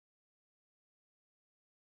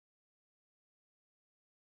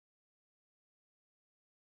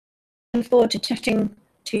looking forward to chatting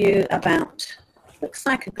to you about, looks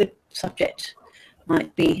like a good subject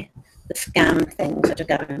might be the scam things that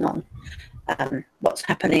are going on, what's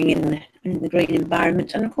happening in the green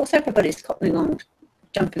environment, and of course everybody's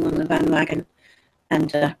jumping on the bandwagon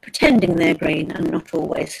and pretending they're green and not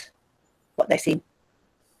always what they seem.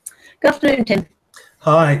 Good afternoon, Tim.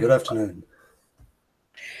 Hi, good afternoon.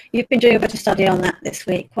 You've been doing a bit of study on that this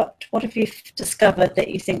week. What have you discovered that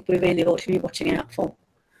you think we really ought to be watching out for?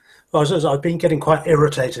 Well, I've been getting quite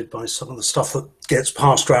irritated by some of the stuff that gets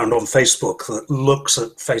passed around on Facebook that looks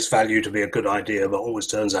at face value to be a good idea, but always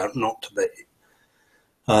turns out not to be.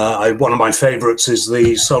 One of my favourites is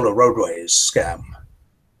the solar roadways scam,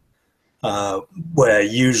 where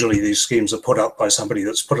usually these schemes are put up by somebody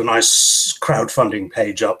that's put a nice crowdfunding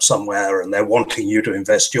page up somewhere and they're wanting you to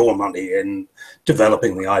invest your money in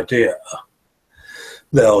developing the idea.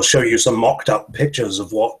 They'll show you some mocked up pictures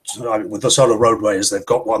of with the solar roadways, they've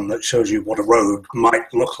got one that shows you what a road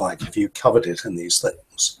might look like if you covered it in these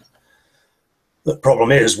things. The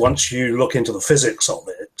problem is, once you look into the physics of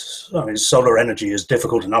it, I mean, solar energy is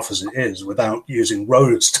difficult enough as it is without using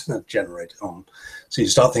roads to generate it on. So you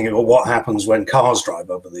start thinking, well, what happens when cars drive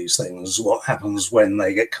over these things? What happens when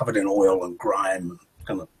they get covered in oil and grime?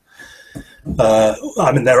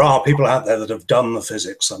 I mean, there are people out there that have done the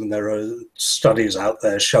physics. I mean, there are studies out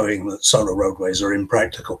there showing that solar roadways are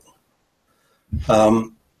impractical.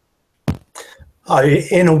 In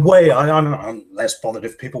a way, I'm less bothered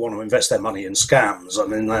if people want to invest their money in scams. I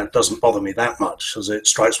mean, that doesn't bother me that much, as it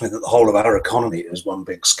strikes me that the whole of our economy is one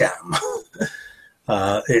big scam.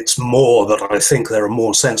 It's more that I think there are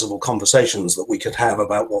more sensible conversations that we could have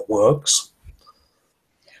about what works.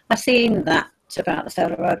 I've seen that about the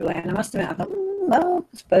solar roadway, and I must admit, I thought, well,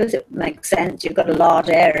 I suppose it makes sense. You've got a large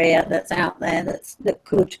area that's out there that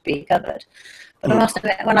could be covered. But I must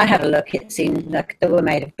admit, when I had a look, it seemed like they were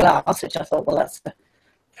made of glass, which I thought, well, that's a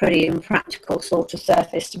pretty impractical sort of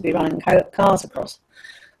surface to be running cars across.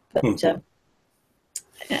 But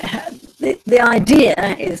the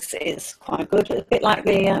idea is quite good. It's a bit like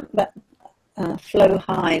the flow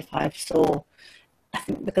hive I saw. I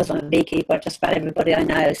think because I'm a beekeeper, just about everybody I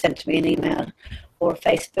know sent me an email or a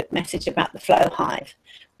Facebook message about the flow hive,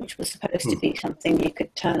 which was supposed to be something you could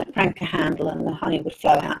crank a handle and the honey would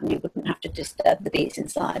flow out and you wouldn't have to disturb the bees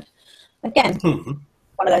inside. Again,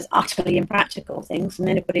 one of those utterly impractical things, and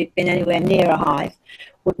anybody who'd been anywhere near a hive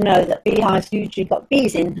would know that beehives usually got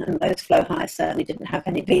bees in, and those flow hives certainly didn't have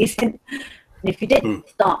any bees in. And if you didn't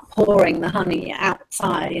start pouring the honey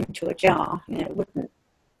outside into a jar,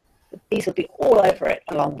 the bees would be all over it,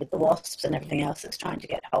 along with the wasps and everything else that's trying to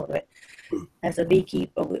get hold of it. As a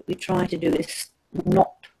beekeeper, what we try to do is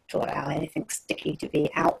not to allow anything sticky to be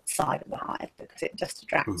outside of the hive, because it just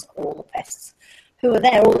attracts all the pests who are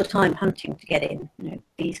there all the time hunting to get in.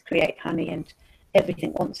 Bees create honey and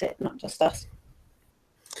everything wants it, not just us.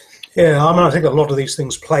 Yeah, I mean, I think a lot of these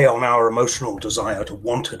things play on our emotional desire to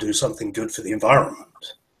want to do something good for the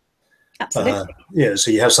environment. Absolutely.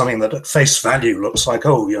 So you have something that at face value looks like,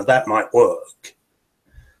 that might work.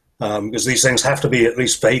 Because these things have to be at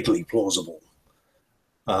least vaguely plausible.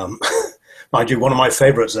 Mind you, one of my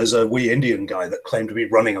favorites, there's a wee Indian guy that claimed to be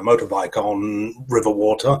running a motorbike on river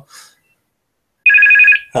water.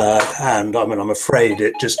 And I mean, I'm afraid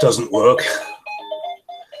it just doesn't work.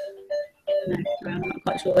 No, I'm not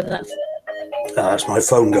quite sure whether that's... That's my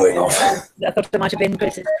phone going off. I thought it might have been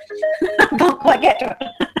Chris's. I can't quite get to it.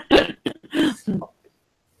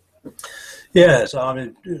 Yes, I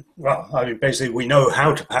mean, basically we know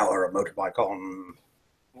how to power a motorbike on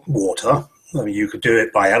water. I mean, you could do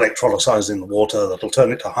it by electrolysizing the water. That'll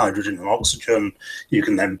turn it to hydrogen and oxygen. You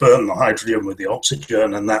can then burn the hydrogen with the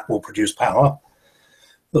oxygen, and that will produce power.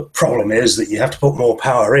 The problem is that you have to put more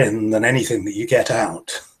power in than anything that you get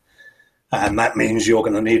out. And that means you're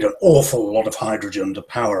going to need an awful lot of hydrogen to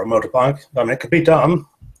power a motorbike. I mean, it could be done.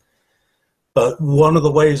 But one of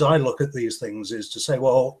the ways I look at these things is to say,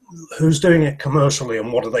 well, who's doing it commercially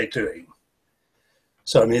and what are they doing?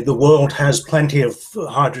 So, I mean, the world has plenty of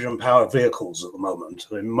hydrogen-powered vehicles at the moment.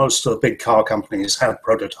 I mean, most of the big car companies have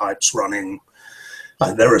prototypes running.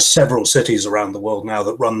 There are several cities around the world now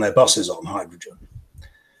that run their buses on hydrogen.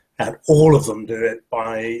 And all of them do it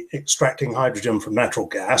by extracting hydrogen from natural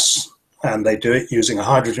gas, and they do it using a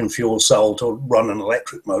hydrogen fuel cell to run an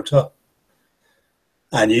electric motor.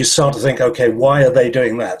 And you start to think, okay, why are they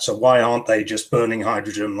doing that? So why aren't they just burning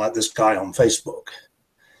hydrogen like this guy on Facebook?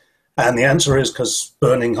 And the answer is because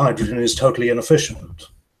burning hydrogen is totally inefficient.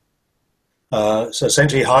 So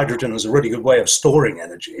essentially hydrogen is a really good way of storing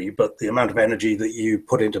energy, but the amount of energy that you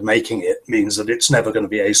put into making it means that it's never going to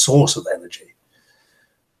be a source of energy.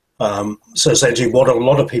 So essentially what a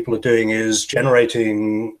lot of people are doing is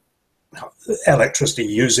generating electricity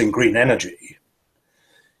using green energy,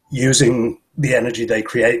 using the energy they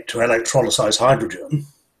create to electrolyze hydrogen,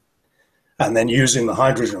 and then using the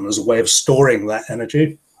hydrogen as a way of storing that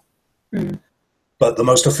energy. Mm. But the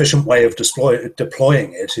most efficient way of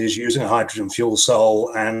deploying it is using a hydrogen fuel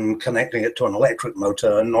cell and connecting it to an electric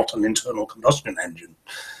motor and not an internal combustion engine.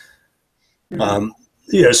 Mm.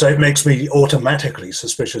 So it makes me automatically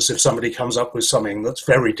suspicious if somebody comes up with something that's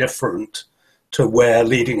very different to where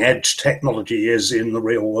leading edge technology is in the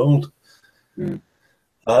real world. Mm.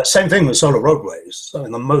 Same thing with solar roadways. I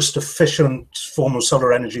mean, the most efficient form of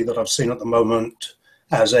solar energy that I've seen at the moment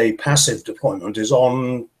as a passive deployment is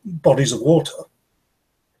on bodies of water.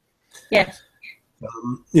 Yes.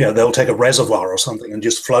 They'll take a reservoir or something and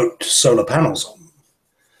just float solar panels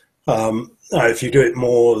on. If you do it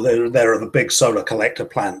more, there are the big solar collector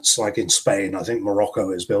plants, like in Spain. I think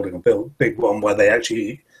Morocco is building a big one where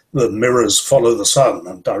the mirrors follow the sun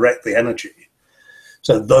and direct the energy.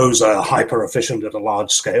 So those are hyper efficient at a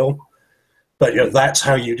large scale. But that's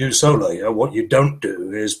how you do solar. What you don't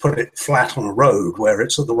do is put it flat on a road where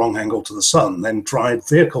it's at the wrong angle to the sun, then drive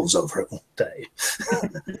vehicles over it all day.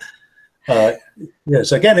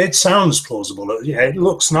 Yes, again, it sounds plausible. It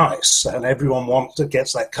looks nice, and everyone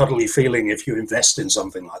gets that cuddly feeling if you invest in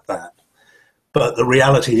something like that. But the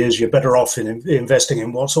reality is you're better off in investing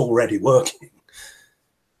in what's already working.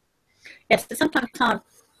 Yes, it's sometimes hard.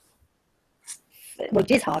 Well,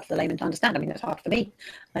 it is hard for the layman to understand. I mean, it's hard for me.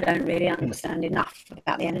 I don't really understand enough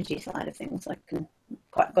about the energy side of things. I can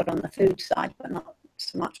quite good on the food side, but not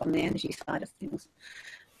so much on the energy side of things.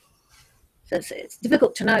 So it's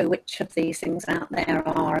difficult to know which of these things out there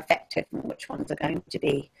are effective and which ones are going to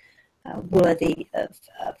be worthy of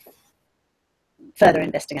further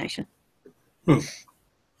investigation.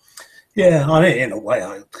 Yeah, I mean, in a way,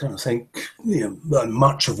 I kind of think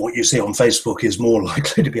much of what you see on Facebook is more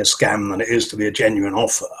likely to be a scam than it is to be a genuine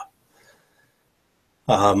offer.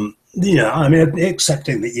 I mean,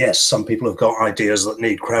 accepting that, yes, some people have got ideas that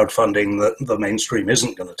need crowdfunding that the mainstream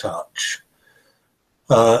isn't going to touch.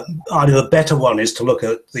 The better one is to look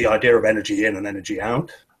at the idea of energy in and energy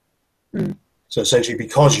out. Mm. So essentially,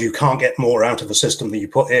 because you can't get more out of a system than you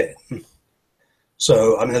put in.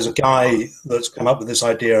 So, I mean, there's a guy that's come up with this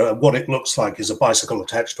idea. What it looks like is a bicycle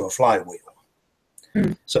attached to a flywheel.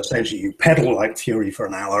 Mm. So essentially, you pedal like fury for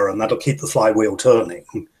an hour, and that'll keep the flywheel turning.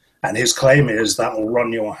 And his claim is that will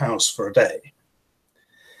run your house for a day.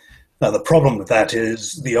 Now, the problem with that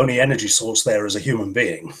is the only energy source there is a human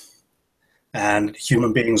being. And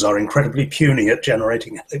human beings are incredibly puny at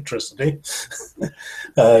generating electricity.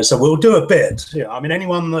 So we'll do a bit. I mean,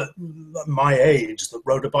 anyone that my age that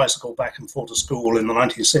rode a bicycle back and forth to school in the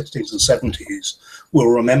 1960s and 70s will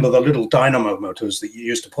remember the little dynamo motors that you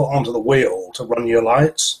used to put onto the wheel to run your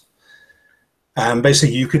lights. And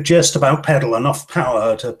basically, you could just about pedal enough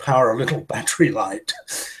power to power a little battery light.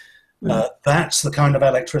 That's the kind of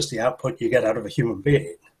electricity output you get out of a human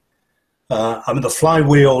being. I mean, the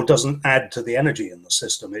flywheel doesn't add to the energy in the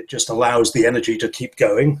system. It just allows the energy to keep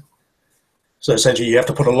going. So essentially, you have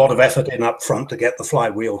to put a lot of effort in up front to get the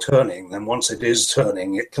flywheel turning. Then once it is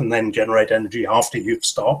turning, it can then generate energy after you've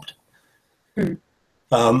stopped. I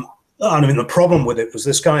mean, the problem with it was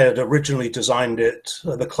this guy had originally designed it.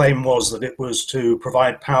 The claim was that it was to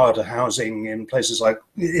provide power to housing in places like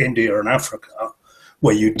India and Africa,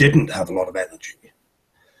 where you didn't have a lot of energy.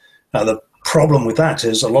 Now, the problem with that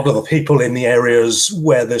is a lot of the people in the areas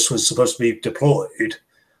where this was supposed to be deployed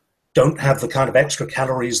don't have the kind of extra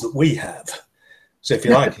calories that we have. So if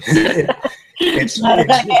you like, we don't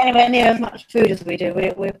get anywhere near as much food as we do.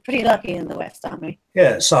 We're pretty lucky in the West, aren't we?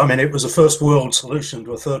 Yeah, so I mean, it was a first world solution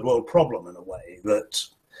to a third world problem in a way that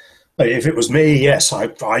if it was me, yes,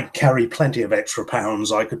 I carry plenty of extra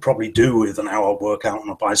pounds. I could probably do with an hour workout on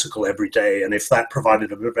a bicycle every day. And if that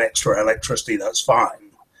provided a bit of extra electricity, that's fine.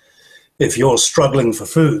 If you're struggling for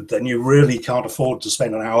food, then you really can't afford to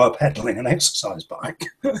spend an hour pedaling an exercise bike.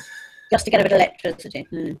 Just to get a bit of electricity.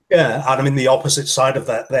 Yeah, and I mean, the opposite side of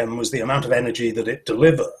that then was the amount of energy that it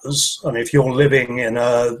delivers. I mean, if you're living in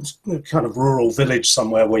a kind of rural village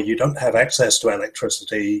somewhere where you don't have access to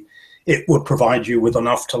electricity, it would provide you with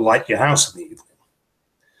enough to light your house in the evening.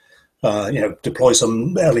 Deploy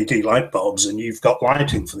some LED light bulbs and you've got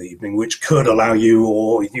lighting for the evening, which could allow you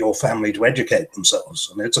or your family to educate themselves.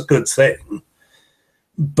 I mean, it's a good thing,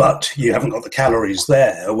 but you haven't got the calories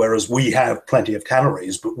there, whereas we have plenty of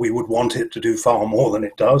calories, but we would want it to do far more than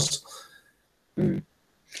it does.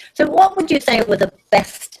 So what would you say were the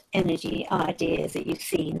best energy ideas that you've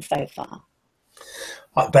seen so far?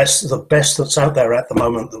 The best that's out there at the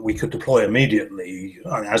moment that we could deploy immediately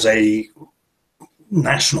as a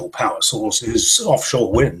national power source is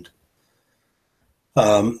offshore wind.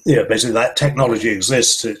 Basically that technology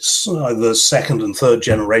exists. It's the second and third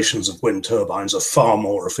generations of wind turbines are far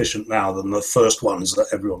more efficient now than the first ones that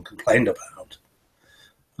everyone complained about.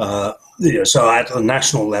 So at the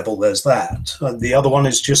national level, there's that. The other one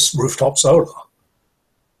is just rooftop solar.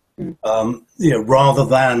 Rather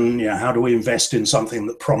than how do we invest in something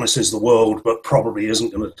that promises the world but probably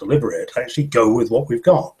isn't going to deliver it, actually go with what we've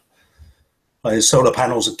got. Solar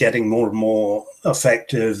panels are getting more and more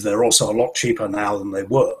effective. They're also a lot cheaper now than they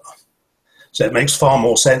were. So it makes far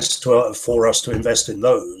more sense for us to invest in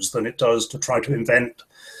those than it does to try to invent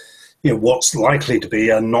what's likely to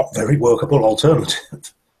be a not very workable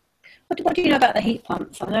alternative. What do you know about the heat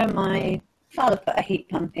pumps? I know my father put a heat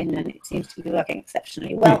pump in and it seems to be working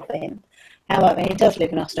exceptionally well for him. However, he does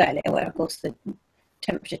live in Australia, where of course the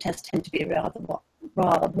temperature tests tend to be rather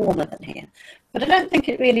warmer than here. But I don't think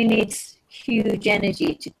it really needs huge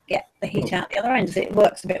energy to get the heat out the other end. It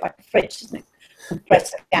works a bit like a fridge, doesn't it?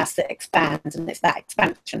 Compressed gas that expands, and it's that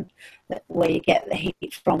expansion where you get the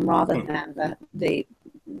heat from rather than the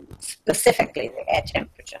specifically the air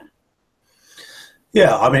temperature.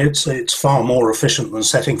 Yeah, I mean, it's far more efficient than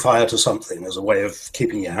setting fire to something as a way of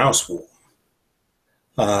keeping your house warm.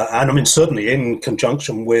 And I mean, certainly in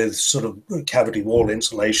conjunction with sort of cavity wall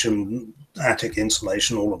insulation, attic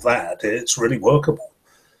insulation, all of that, it's really workable.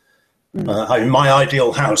 My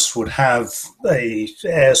ideal house would have a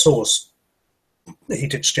air source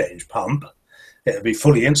heat exchange pump. It would be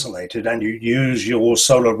fully insulated, and you use your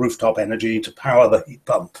solar rooftop energy to power the heat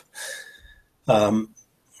pump.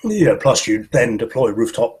 Plus you then deploy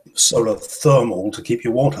rooftop solar thermal to keep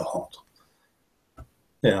your water hot.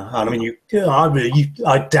 Yeah, and I mean,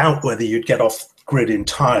 I doubt whether you'd get off grid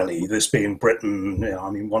entirely. This being Britain, I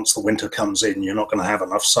mean, once the winter comes in, you're not going to have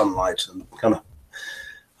enough sunlight and kind of.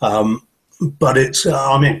 But it's,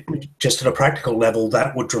 I mean, just at a practical level,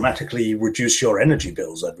 that would dramatically reduce your energy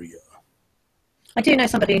bills every year. I do know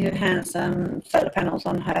somebody who has solar panels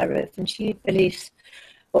on her roof, and she believes,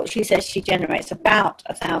 well, she says she generates about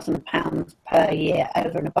 £1,000 per year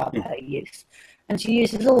over and above her use. And she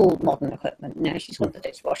uses all modern equipment. She's got the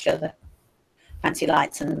dishwasher, the fancy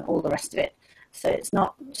lights, and all the rest of it. So it's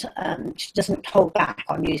not, she doesn't hold back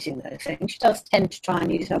on using those things. She does tend to try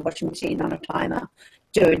and use her washing machine on a timer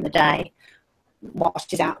during the day. Whilst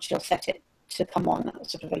she's out, she'll set it to come on at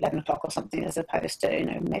sort of 11 o'clock or something, as opposed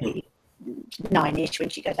to, maybe 9-ish when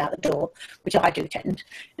she goes out the door, which I do tend.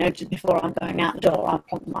 Just before I'm going out the door, I'll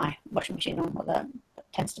put my washing machine on, although it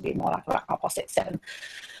tends to be more like about 6-7.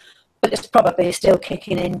 But it's probably still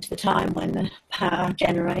kicking into the time when the power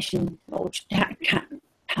generation or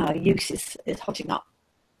power use is hotting up.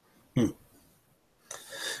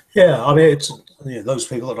 Yeah, I mean, it's those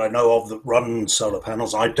people that I know of that run solar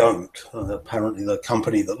panels. I don't. Apparently, the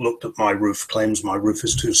company that looked at my roof claims my roof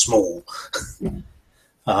is too small.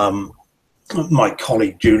 My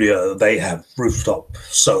colleague Julia, they have rooftop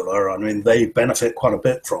solar. I mean, they benefit quite a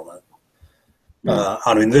bit from it.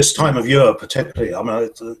 I mean, this time of year particularly, I mean, I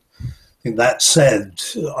think that said,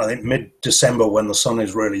 I think mid-December when the sun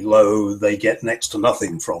is really low, they get next to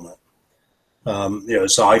nothing from it.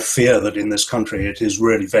 So I fear that in this country it is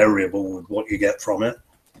really variable with what you get from it.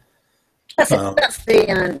 That's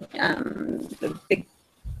the big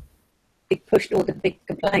push, or the big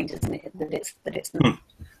complaint, isn't it? That it's not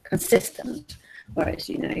consistent. Whereas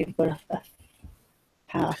you've got a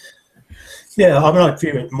power. Yeah, I mean, I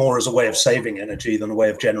view it more as a way of saving energy than a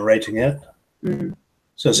way of generating it.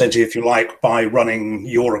 So essentially, if you like, by running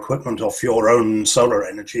your equipment off your own solar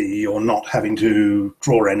energy, you're not having to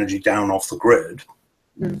draw energy down off the grid,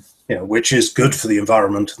 which is good for the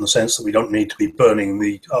environment in the sense that we don't need to be burning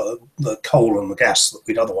the coal and the gas that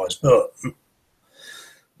we'd otherwise burn.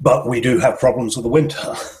 But we do have problems with the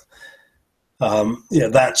winter.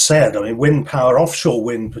 That said, I mean, wind power, offshore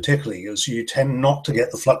wind particularly, is you tend not to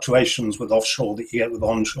get the fluctuations with offshore that you get with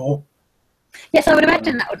onshore. Yes, I would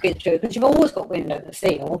imagine that would be true, because you've always got wind over the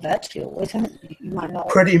sea, or virtually always, haven't you? You might not.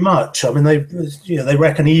 Pretty much. I mean, they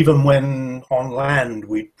reckon even when on land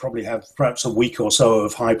we probably have perhaps a week or so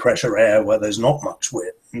of high pressure air where there's not much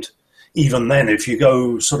wind. Even then, if you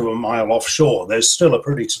go sort of a mile offshore, there's still a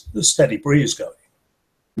pretty steady breeze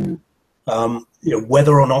going.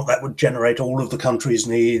 Whether or not that would generate all of the country's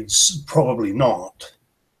needs, probably not.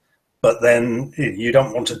 But then you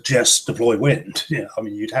don't want to just deploy wind. I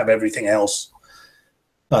mean, you'd have everything else.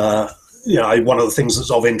 One of the things that's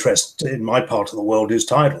of interest in my part of the world is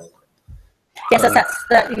tidal. Yes,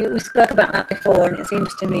 we spoke about that before, and it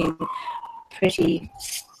seems to me pretty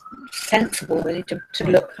sensible, really, to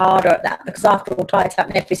look harder at that, because after all, tides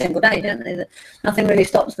happen every single day, don't they? Nothing really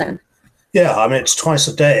stops them. Yeah, I mean, it's twice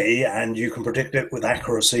a day, and you can predict it with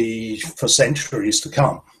accuracy for centuries to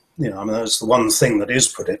come. I mean, that's the one thing that is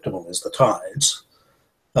predictable is the tides.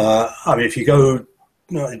 I mean, if you go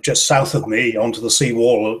just south of me onto the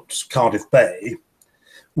seawall at Cardiff Bay,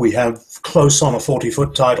 we have close on a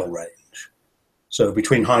 40-foot tidal range. So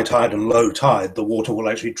between high tide and low tide, the water will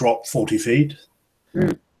actually drop 40 feet.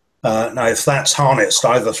 Mm. Now, if that's harnessed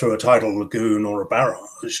either through a tidal lagoon or a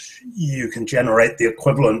barrage, you can generate the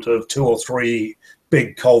equivalent of 2 or 3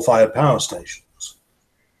 big coal-fired power stations.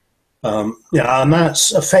 And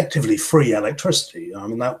that's effectively free electricity. I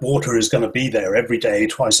mean, that water is going to be there every day,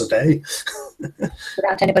 twice a day.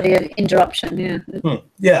 Without anybody interruption, yeah.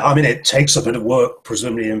 Yeah, I mean, it takes a bit of work,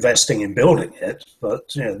 presumably investing in building it,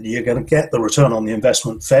 but you're going to get the return on the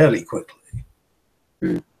investment fairly quickly.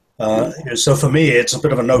 Mm. So for me, it's a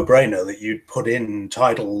bit of a no-brainer that you'd put in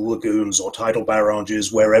tidal lagoons or tidal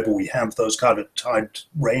barrages wherever we have those kind of tide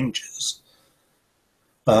ranges.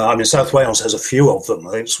 I mean, South Wales has a few of them.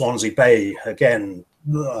 I think Swansea Bay, again,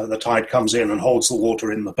 the tide comes in and holds the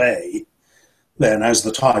water in the bay. Then as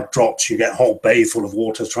the tide drops, you get a whole bay full of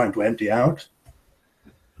water trying to empty out.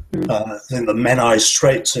 Then the Menai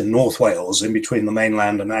Straits in North Wales, in between the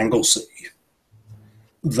mainland and Anglesey,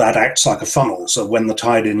 that acts like a funnel. So when the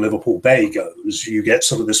tide in Liverpool Bay goes, you get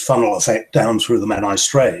sort of this funnel effect down through the Menai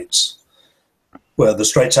Straits, where the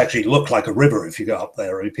straits actually look like a river if you go up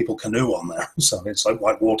there. People canoe on there, so it's like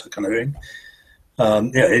whitewater canoeing.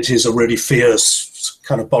 It is a really fierce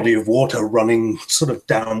kind of body of water running sort of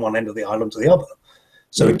down one end of the island to the other.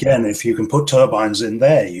 So again, if you can put turbines in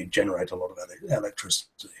there, you generate a lot of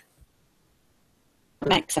electricity.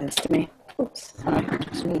 Makes sense to me. Oops, sorry, I'm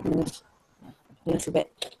just moving this a little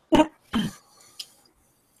bit.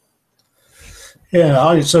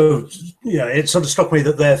 It sort of struck me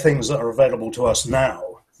that there are things that are available to us now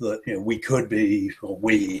that we could be, or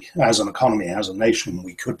we as an economy, as a nation,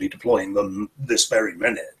 we could be deploying them this very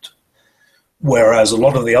minute. Whereas a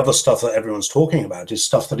lot of the other stuff that everyone's talking about is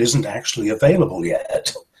stuff that isn't actually available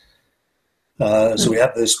yet. So we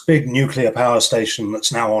have this big nuclear power station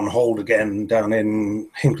that's now on hold again down in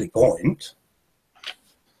Hinkley Point,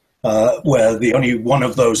 where the only one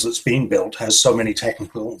of those that's been built has so many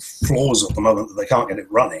technical flaws at the moment that they can't get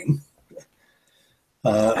it running.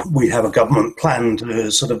 We have a government plan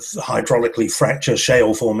to sort of hydraulically fracture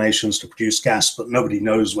shale formations to produce gas, but nobody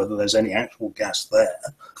knows whether there's any actual gas there.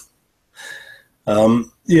 So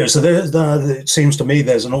it seems to me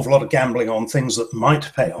there's an awful lot of gambling on things that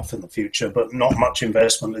might pay off in the future, but not much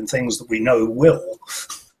investment in things that we know will.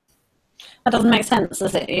 That doesn't make sense,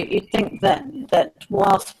 does it? You think that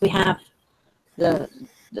whilst we have the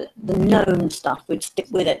known stuff, we'd stick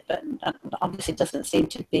with it, but obviously it doesn't seem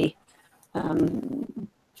to be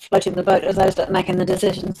floating the boat of those that are making the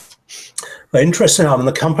decisions. But interesting, I mean,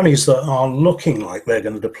 the companies that are looking like they're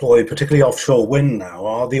going to deploy, particularly offshore wind now,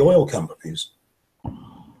 are the oil companies.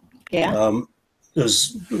 Yeah.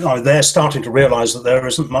 They're starting to realise that there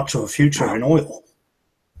isn't much of a future in oil.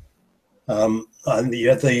 And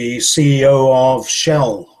the CEO of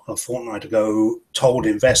Shell a fortnight ago told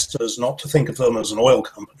investors not to think of them as an oil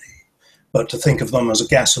company, but to think of them as a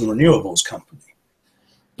gas and renewables company.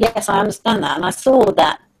 Yes, I understand that. And I saw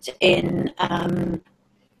that in,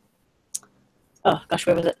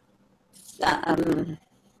 where was it?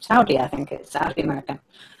 Saudi, I think it's Saudi American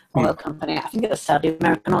oil company. I think it was Saudi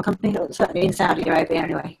American oil company. It was certainly in Saudi Arabia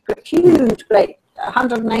anyway. Huge, great,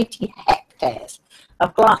 180 hectares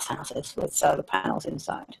of glass houses with solar panels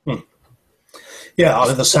inside. Yeah,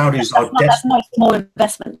 the Saudis are desperate. That's no small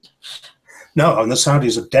investment. No, and the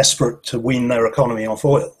Saudis are desperate to wean their economy off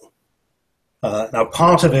oil. Now,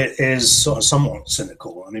 part of it is sort of somewhat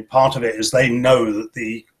cynical. I mean, part of it is they know that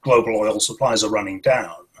the global oil supplies are running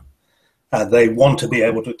down. They want to be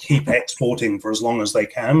able to keep exporting for as long as they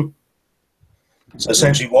can. So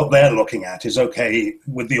essentially what they're looking at is, okay,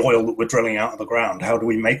 with the oil that we're drilling out of the ground, how do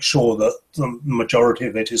we make sure that the majority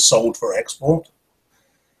of it is sold for export?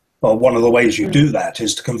 Well, one of the ways you do that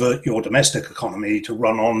is to convert your domestic economy to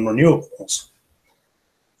run on renewables.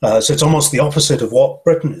 So it's almost the opposite of what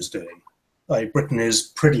Britain is doing. Britain is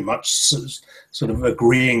pretty much sort of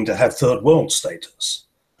agreeing to have third world status.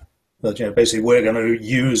 But basically we're going to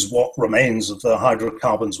use what remains of the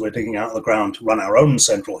hydrocarbons we're digging out of the ground to run our own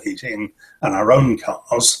central heating and our own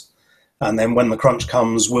cars. And then when the crunch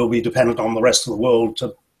comes, we'll be dependent on the rest of the world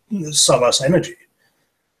to sell us energy.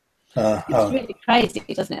 It's really crazy,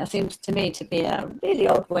 doesn't it? It seems to me to be a really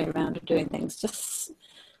odd way around of doing things. Just,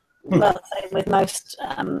 well, same with most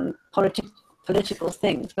political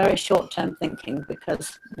things, very short-term thinking,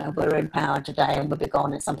 because we're in power today and we'll be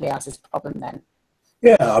gone. It's somebody else's problem then.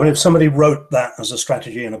 Yeah, I mean, if somebody wrote that as a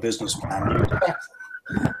strategy and a business plan,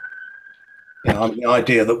 the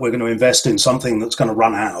idea that we're going to invest in something that's going to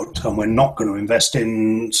run out, and we're not going to invest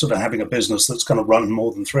in sort of having a business that's going to run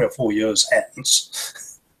more than 3 or 4 years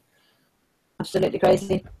hence. Absolutely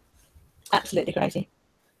crazy. Absolutely crazy.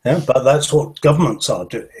 Yeah, but that's what governments are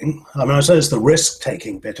doing. I mean, I suppose the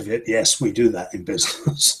risk-taking bit of it, yes, we do that in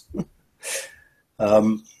business.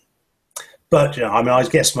 But, I mean, I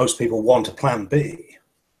guess most people want a plan B.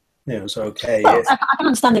 It's okay. Well, I can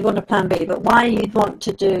understand they want a plan B, but why you'd want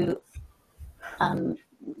to do,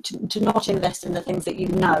 to not invest in the things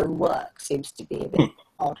that work seems to be a bit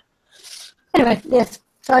odd. Anyway, yes,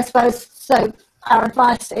 so I suppose, our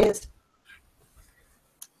advice is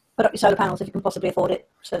put up your solar panels if you can possibly afford it,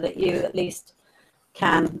 so that you at least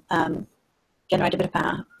can generate a bit of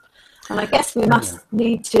power. And I guess we must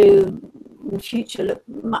need to, in the future, look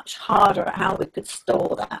much harder at how we could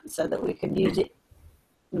store that so that we can use it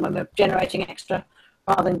when we're generating extra,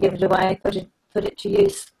 rather than give it away, put it to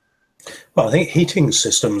use. Well, I think heating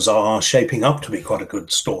systems are shaping up to be quite a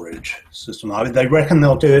good storage system. I mean, they reckon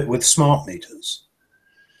they'll do it with smart meters.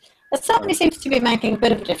 It certainly seems to be making a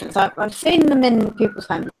bit of a difference. I've seen them in people's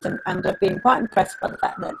homes, and I've been quite impressed by the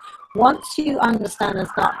fact that once you understand and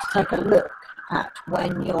start to take a look at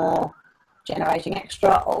when you're generating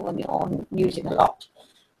extra or when you're using a lot,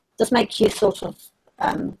 it does make you sort of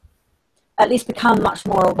at least become much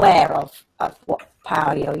more aware of what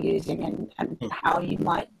power you're using and how you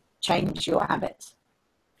might change your habits.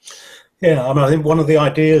 Yeah, I mean, I think one of the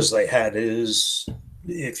ideas they had is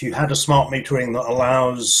if you had a smart metering that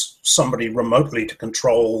allows somebody remotely to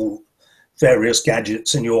control various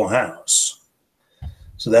gadgets in your house.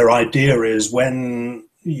 So their idea is when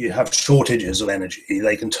you have shortages of energy,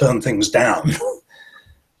 they can turn things down.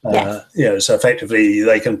 Yes. So effectively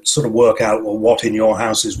they can sort of work out what in your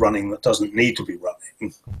house is running that doesn't need to be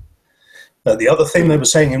running. The other thing they were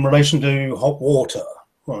saying in relation to hot water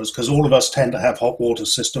was, because all of us tend to have hot water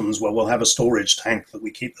systems where we'll have a storage tank that we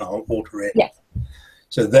keep the hot water in. Yes.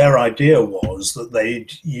 So their idea was that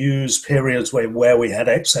they'd use periods where we had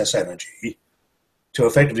excess energy to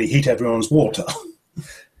effectively heat everyone's water.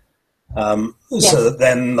 So that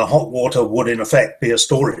then the hot water would in effect be a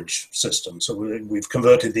storage system. So we've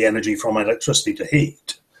converted the energy from electricity to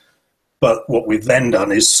heat. But what we've then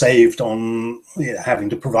done is saved on having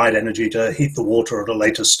to provide energy to heat the water at a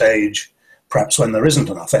later stage, perhaps when there isn't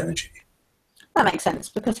enough energy. That makes sense,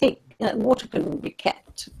 because water can be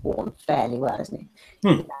kept warm fairly well, isn't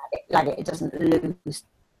it? It doesn't lose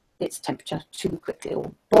its temperature too quickly,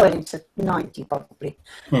 or boiling to 90 probably.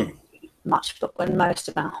 Much, but when most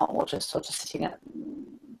of our hot water is sort of sitting at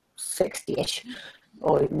 60-ish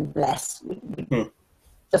or even less, it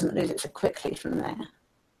doesn't lose it so quickly from there.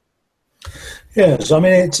 Yes, I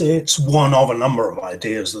mean, it's one of a number of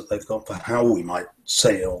ideas that they've got for how we might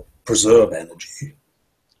say or preserve energy.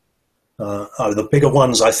 The bigger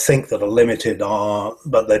ones I think that are limited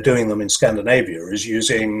but they're doing them in Scandinavia, is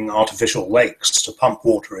using artificial lakes to pump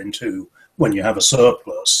water into when you have a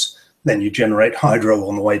surplus. Then you generate hydro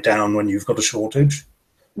on the way down when you've got a shortage.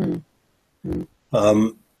 I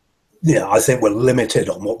think we're limited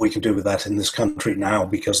on what we can do with that in this country now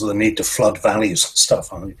because of the need to flood valleys and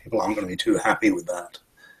stuff. I mean, people aren't going to be too happy with that.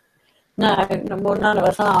 No, well, none of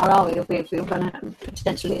us are we? If we're going to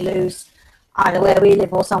potentially lose either where we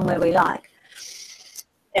live or somewhere we like.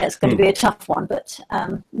 It's going to be a tough one, but...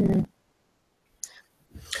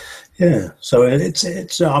 Yeah, so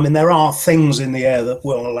it's. I mean, there are things in the air that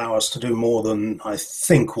will allow us to do more than I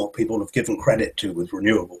think what people have given credit to with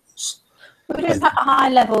renewables. We just have high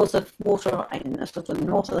levels of water in the sort of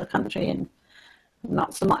north of the country and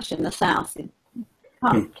not so much in the south. You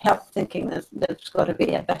can't help thinking there's got to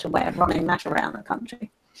be a better way of running that around the country.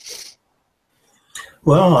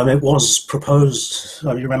 Well, I mean, it was proposed. You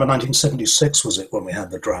remember 1976 was it when we had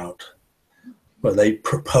the drought? Where they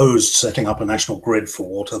proposed setting up a national grid for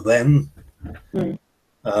water then.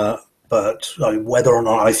 But whether or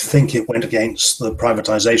not, I think it went against the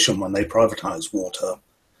privatization when they privatized water.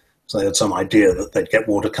 So they had some idea that they'd get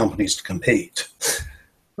water companies to compete.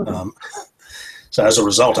 So as a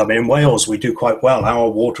result, I mean, in Wales, we do quite well. Our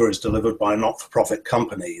water is delivered by a not-for-profit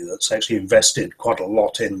company that's actually invested quite a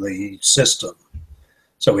lot in the system.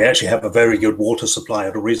 So we actually have a very good water supply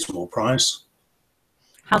at a reasonable price.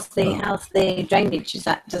 How's the drainage? Is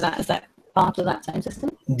that part of that same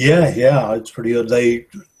system? Yeah, it's pretty good.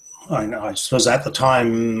 I suppose at the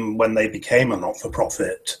time when they became a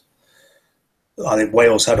not-for-profit, I think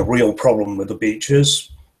Wales had a real problem with the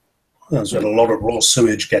beaches. There's been a lot of raw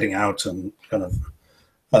sewage getting out and kind of,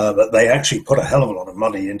 but they actually put a hell of a lot of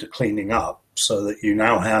money into cleaning up so that you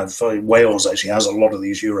now have, Wales actually has a lot of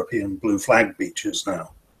these European blue flag beaches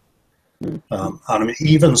now. And I mean,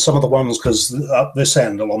 even some of the ones, because up this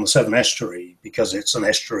end along the Severn Estuary, because it's an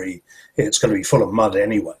estuary, it's going to be full of mud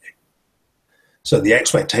anyway. So the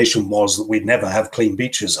expectation was that we'd never have clean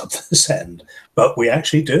beaches up this end, but we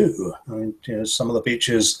actually do. I mean, some of the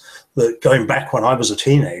beaches that, going back when I was a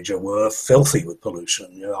teenager, were filthy with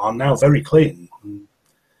pollution, are now very clean.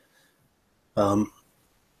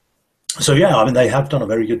 So yeah, I mean, they have done a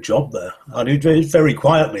very good job there. I mean, very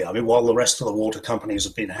quietly. I mean, while the rest of the water companies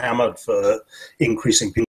have been hammered for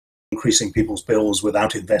increasing people's bills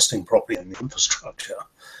without investing properly in the infrastructure,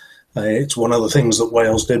 it's one of the things that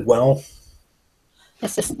Wales did well.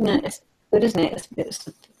 It's just, it's good, isn't it?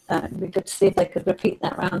 It'd be good to see if they could repeat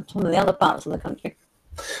that around some of the other parts of the country.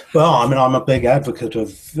 Well, I mean, I'm a big advocate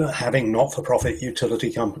of having not-for-profit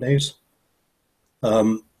utility companies.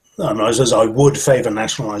 And I would favour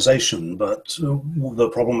nationalisation, but the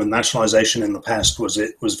problem with nationalisation in the past was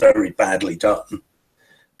it was very badly done.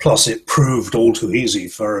 Plus, it proved all too easy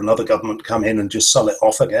for another government to come in and just sell it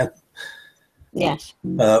off again. Yes.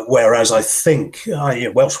 Whereas I think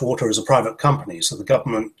Welsh Water is a private company, so the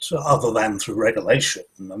government, other than through regulation,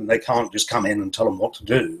 I mean, they can't just come in and tell them what to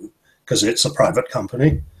do because it's a private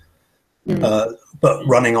company. But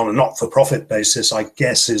running on a not-for-profit basis, I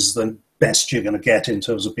guess, is the best you're going to get in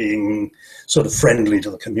terms of being sort of friendly to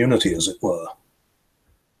the community, as it were.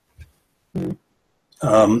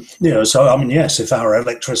 So I mean, yes, if our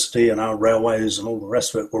electricity and our railways and all the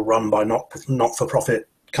rest of it were run by not-for-profit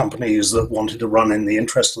companies that wanted to run in the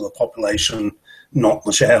interest of the population, not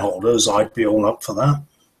the shareholders, I'd be all up for that.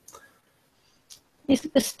 You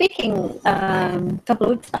were speaking a couple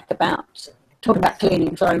of weeks back about talking about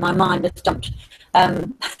cleaning. Sorry, my mind has jumped.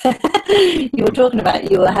 You were talking about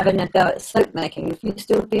you were having a go at soap making. Have you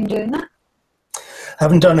still been doing that?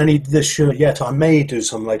 Haven't done any this year yet. I may do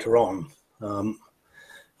some later on.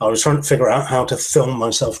 I was trying to figure out how to film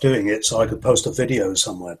myself doing it so I could post a video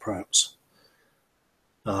somewhere, perhaps.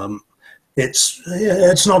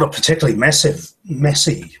 It's not a particularly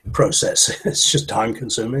messy process. It's just time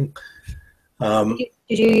consuming. Did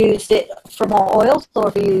you use it for more oils,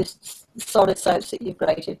 or have you used solid soaps that you've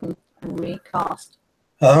grated and recast?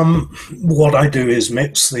 What I do is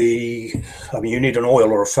mix you need an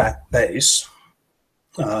oil or a fat base,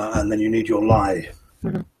 and then you need your lye,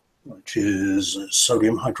 which is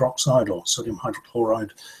sodium hydroxide or sodium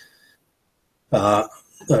hydrochloride.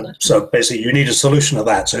 So basically you need a solution of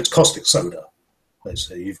that. So it's caustic soda.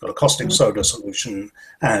 Basically, you've got a caustic soda solution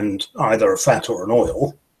and either a fat or an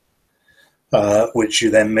oil, which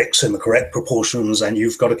you then mix in the correct proportions, and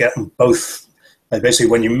you've got to get them both.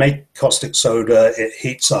 Basically, when you make caustic soda, it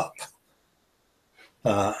heats up.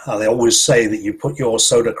 They always say that you put your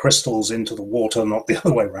soda crystals into the water, not the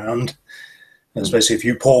other way around. And basically, if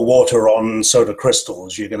you pour water on soda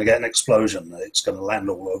crystals, you're going to get an explosion. It's going to land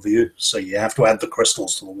all over you. So you have to add the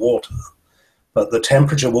crystals to the water. But the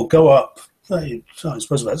temperature will go up, I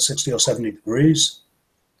suppose, about 60 or 70 degrees.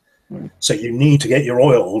 So you need to get your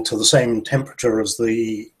oil to the same temperature as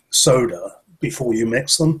the soda before you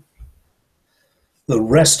mix them. The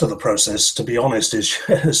rest of the process, to be honest, is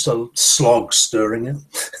just a slog stirring it.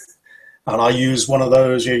 And I use one of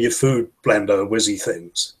those, your food blender whizzy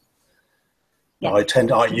things. Yeah.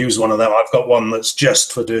 I use one of them. I've got one that's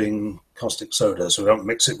just for doing caustic soda, so we don't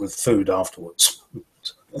mix it with food afterwards.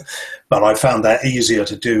 But I found that easier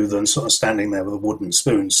to do than sort of standing there with a wooden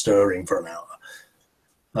spoon stirring for an hour.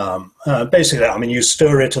 Basically, I mean, you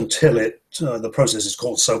stir it until the process is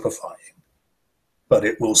called soapifying, but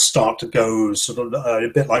it will start to go sort of a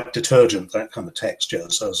bit like detergent, that kind of texture,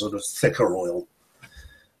 so sort of thicker oil.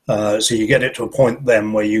 So you get it to a point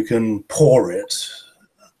then where you can pour it.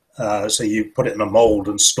 So you put it in a mold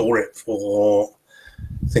and store it for,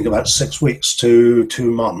 I think, about 6 weeks to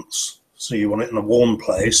 2 months. So you want it in a warm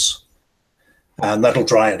place, and that'll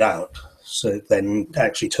dry it out. So it then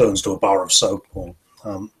actually turns to a bar of soap.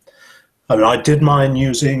 I did mine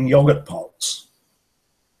using yogurt pots.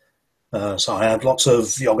 So I had lots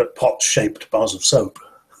of yogurt pot-shaped bars of soap,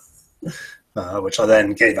 which I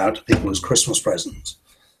then gave out to people as Christmas presents.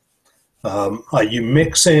 You can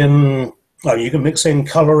mix in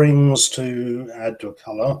colorings to add to a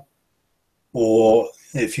color, or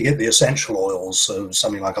if you get the essential oils, so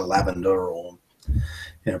something like a lavender or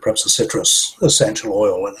perhaps a citrus essential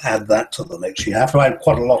oil, and add that to the mix. You have to add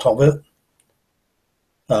quite a lot of it,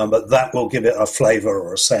 but that will give it a flavor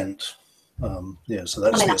or a scent. So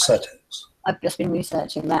that's the aesthetics. I've just been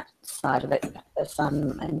researching that side of it because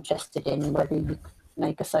I'm interested in whether you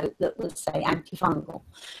make a soap that was, say, antifungal.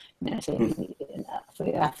 So for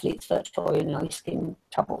your athletes, for your skin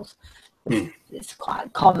troubles. It's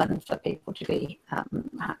quite common for people to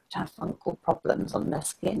have fungal problems on their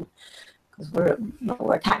skin because we're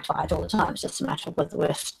attacked by it all the time. It's just a matter of whether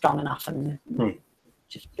we're strong enough and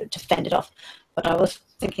to fend it off. But I was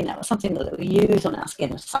thinking that was something that we use on our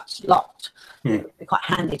skin such a lot. It would be quite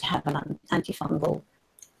handy to have an antifungal.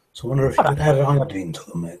 So I wonder if you could add iodine to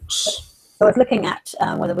the mix. So I was looking at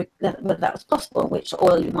whether that was possible, which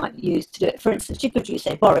oil you might use to do it. For instance, you could use,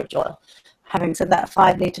 say, borage oil. Having said that, a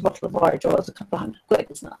 5-litre bottle of borage oil is a couple of £100.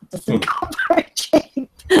 It's not very cheap.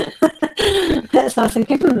 So I was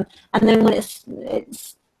thinking, and then when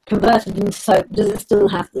it's converted into soap, does it still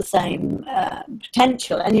have the same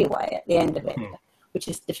potential anyway at the end of it, which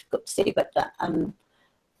is difficult to see. But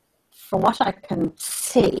from what I can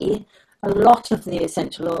see, a lot of the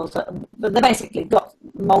essential oils, they basically got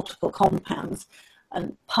multiple compounds,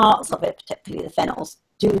 and parts of it, particularly the phenols,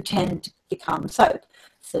 do tend to become soap.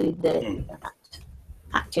 So the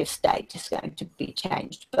active state is going to be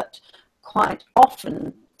changed. But quite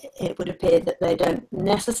often it would appear that they don't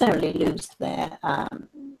necessarily lose their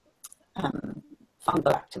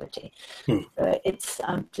fungal activity. So it's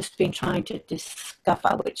just been trying to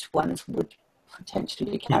discover which ones would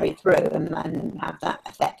potentially carry through and have that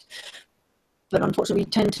effect. But unfortunately, we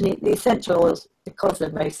tend to need the essential oils because they're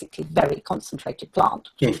basically very concentrated plant.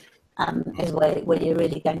 Is where you're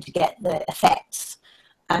really going to get the effects.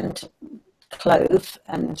 And clove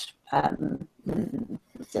and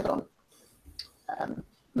what's the other one?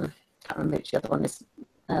 Can't remember which the other one is.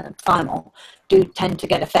 Thymol do tend to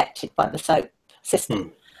get affected by the soap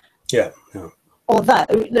system. Yeah. Although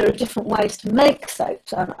there are different ways to make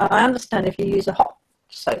soaps. I understand if you use a hot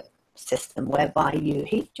soap system whereby you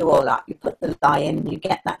heat your oil up, you put the lye in, you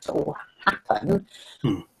get that to all happen,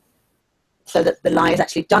 so that the lye has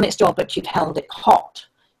actually done its job, but you've held it hot.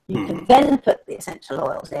 You can then put the essential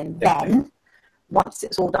oils in. Then, once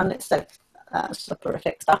it's all done, it's so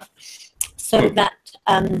soporific stuff, so that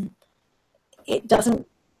it doesn't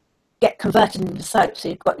get converted into soap. So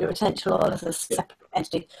you've got your essential oil as a separate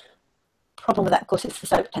entity. Problem with that, of course, is the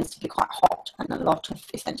soap tends to be quite hot, and a lot of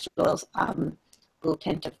essential oils will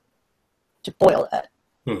tend to boil it.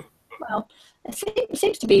 Well, it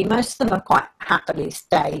seems to be most of them are quite happily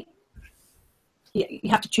stay. You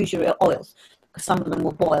have to choose your oils, because some of them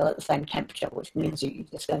will boil at the same temperature, which means you're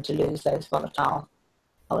just going to lose those volatile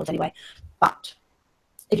oils anyway. But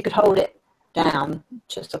if you could hold it down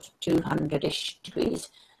to sort of 200-ish degrees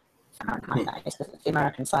Fahrenheit, that is the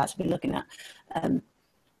American size we've been looking at,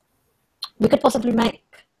 we could possibly make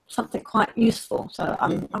something quite useful. So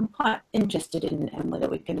I'm quite interested in whether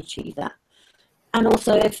we can achieve that. And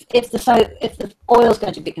also, if the oil is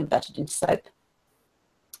going to be converted into soap,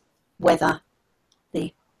 whether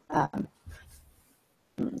the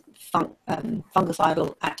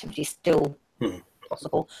fungicidal activity is still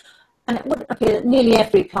possible. And it would appear that nearly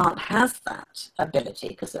every plant has that ability,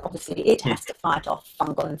 because obviously it has to fight off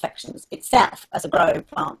fungal infections itself as a growing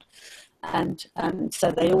plant. And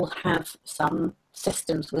so they all have some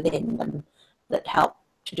systems within them that help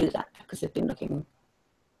to do that, because they've been looking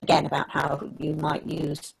again about how you might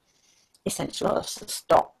use essential oils to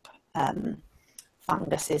stop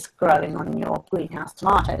funguses growing on your greenhouse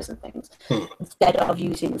tomatoes and things, instead of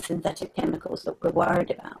using synthetic chemicals that we're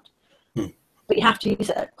worried about. But you have to use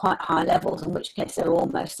it at quite high levels, in which case they're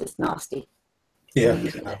almost as nasty.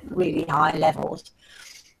 Using it at really high levels.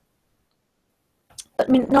 But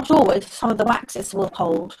I mean, not always. Some of the waxes will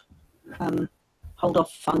hold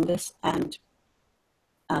off fungus, and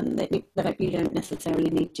you don't necessarily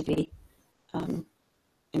need to be,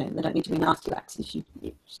 they don't need to be nasty waxes.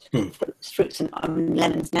 Fruits and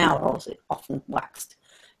lemons now are also often waxed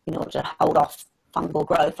in order to hold off fungal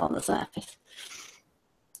growth on the surface.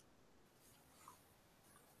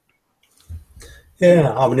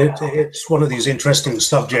 Yeah, I mean, it's one of these interesting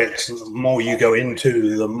subjects. The more you go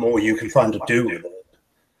into, the more you can find to do with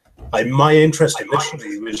it. My interest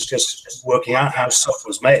initially was just working out how stuff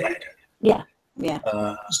was made. Yeah.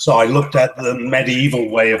 So I looked at the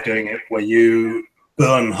medieval way of doing it, where you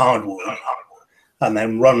burn hardwood and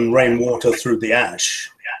then run rainwater through the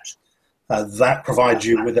ash. That provides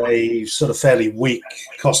you with a sort of fairly weak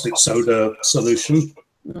caustic soda solution.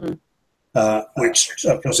 Which,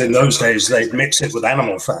 of course, in those days, they'd mix it with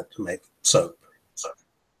animal fat to make soap.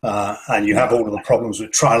 And you have all of the problems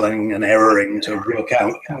with trialing and erroring to work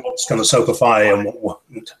out what's going to soapify and what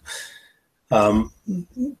won't.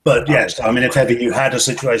 But yes, I mean, if ever you had a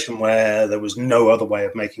situation where there was no other way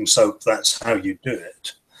of making soap, that's how you do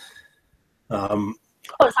it.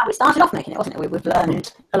 Well, it's how we started off making it, wasn't it? We've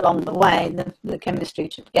learned along the way the chemistry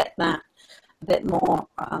to get that a bit more,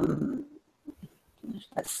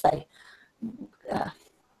 let's say,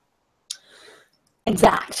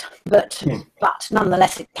 exact, but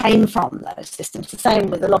nonetheless it came from those systems. The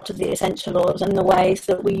same with a lot of the essential oils and the ways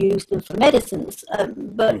that we use them for medicines.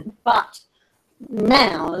 But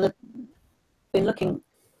now they've been looking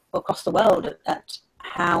across the world at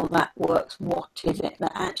how that works. What is it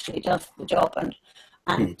that actually does the job, and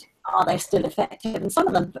are they still effective? And some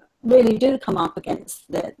of them really do come up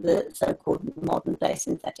against the so-called modern day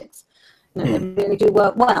synthetics. They really do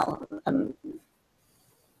work well.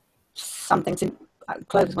 Something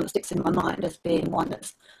closest one that sticks in my mind as being one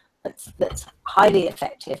that's highly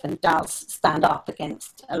effective and does stand up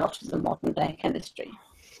against a lot of the modern day chemistry.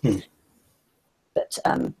 But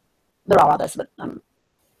there are others, but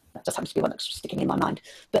that just happens to be one that's sticking in my mind.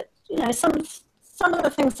 But some of the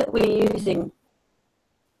things that we're using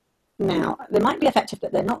now, they might be effective,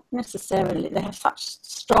 but they're not necessarily. They have such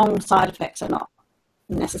strong side effects, they're not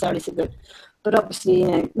necessarily so good. But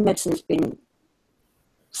obviously, medicine's been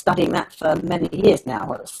studying that for many years now,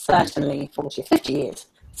 well, certainly 40 or 50 years,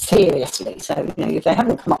 seriously. So, if they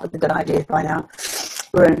haven't come up with the good ideas by now,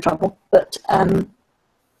 we're in trouble. But I think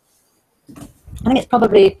it's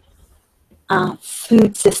probably our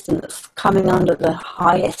food system that's coming under the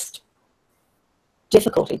highest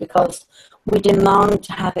difficulty, because we demand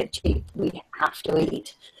to have it cheap. We have to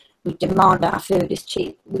eat. We demand our food is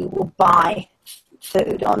cheap. We will buy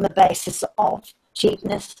food on the basis of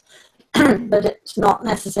cheapness, but it's not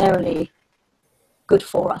necessarily good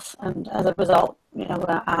for us. And as a result,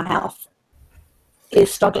 our health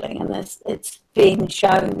is struggling, and it's being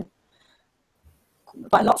shown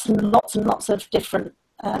by lots and lots and lots of different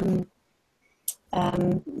little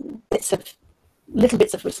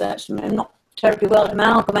bits of research, not terribly well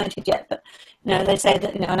amalgamated yet, but they say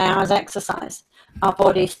that an hour's exercise, our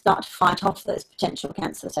bodies start to fight off those potential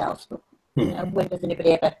cancer cells. When does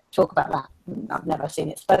anybody ever talk about that? I've never seen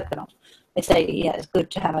it spoken of. They say, it's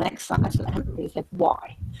good to have an exercise, but I haven't really said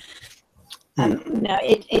why.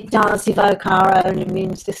 It does evoke our own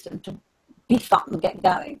immune system to beef up and get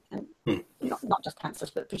going, and not just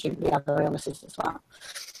cancers, but presumably other illnesses as well.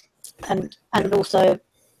 And also,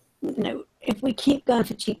 if we keep going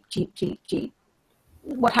for cheap,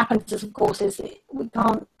 what happens is, of course, is we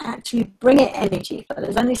can't actually bring it any cheaper.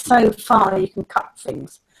 There's only so far you can cut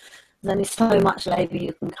things. There's only so much labour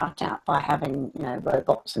you can cut out by having,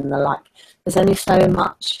 robots and the like. There's only so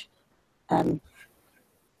much,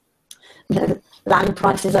 land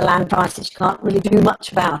prices are land prices. You can't really do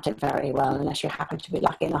much about it very well unless you happen to be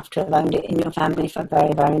lucky enough to have owned it in your family for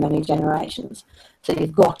very, very many generations. So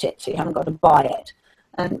you've got it, so you haven't got to buy it.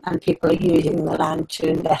 And people are using the land to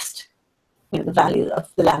invest, the value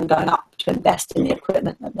of the land going up to invest in the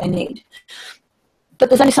equipment that they need. But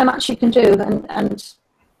there's only so much you can do, and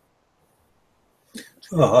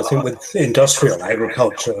well, I think with industrial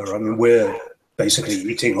agriculture, we're basically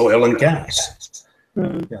eating oil and gas.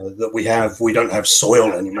 That we don't have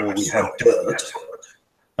soil anymore, we have dirt.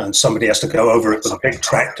 And somebody has to go over it with a big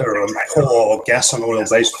tractor and pour gas and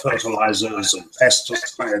oil-based fertilizers and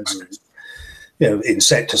pesticides and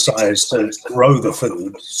insecticides to grow the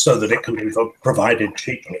food so that it can be provided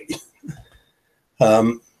cheaply.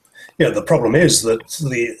 The problem is that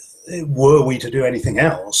were we to do anything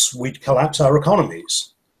else, we'd collapse our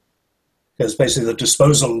economies. Because basically the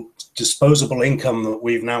disposable income that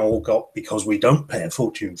we've now all got because we don't pay a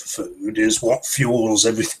fortune for food is what fuels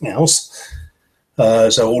everything else.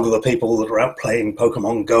 So all of the people that are out playing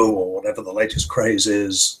Pokemon Go or whatever the latest craze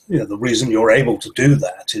is, the reason you're able to do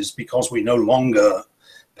that is because we no longer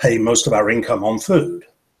pay most of our income on food.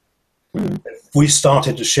 If we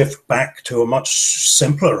started to shift back to a much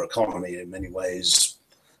simpler economy in many ways,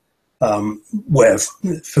 where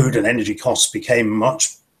food and energy costs became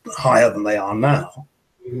much higher than they are now,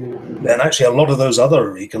 then actually a lot of those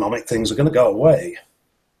other economic things are going to go away.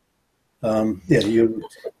 You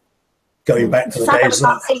going back to the days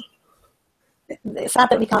it's sad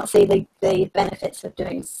that we can't see the benefits of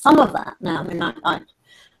doing some of that now. I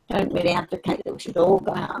don't really advocate that we should all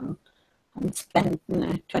go out and spend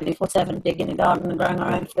 24/7 digging a garden and growing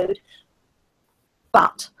our own food,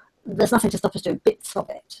 but there's nothing to stop us doing bits of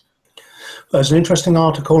it. There's an interesting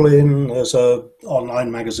article there's an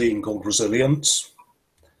online magazine called Resilience.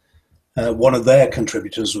 One of their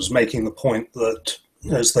contributors was making the point that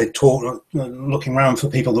as they talk, looking around for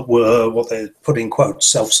people that were what they put in quotes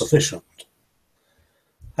self-sufficient.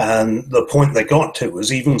 And the point they got to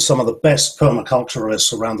was even some of the best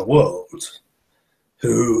permaculturists around the world,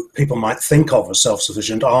 who people might think of as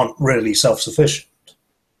self-sufficient, aren't really self-sufficient.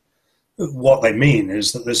 what they mean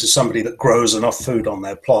is that this is somebody that grows enough food on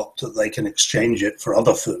their plot that they can exchange it for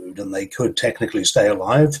other food and they could technically stay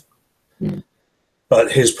alive. Mm.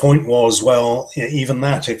 But his point was, well, even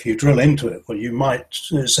that, if you drill into it, well, you might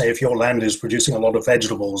say if your land is producing a lot of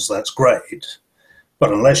vegetables, that's great.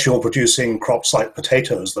 But unless you're producing crops like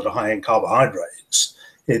potatoes that are high in carbohydrates,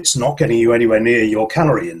 it's not getting you anywhere near your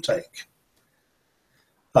calorie intake.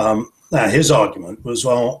 Now, his argument was,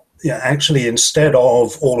 well, yeah, actually, instead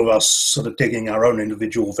of all of us sort of digging our own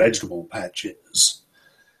individual vegetable patches,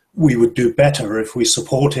 we would do better if we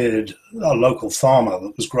supported a local farmer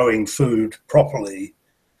that was growing food properly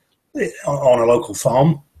on a local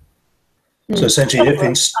farm. Mm. So essentially, I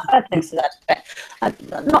think so. I'm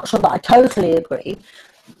not sure that I totally agree.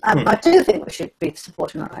 I do think we should be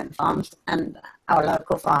supporting our own farms and our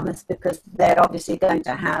local farmers because they're obviously going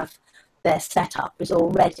to have their setup is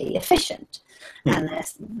already efficient. And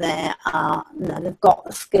they've got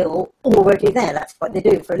the skill already there. That's what they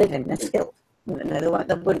do for a living. They're skilled. They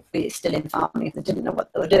wouldn't be still in farming if they didn't know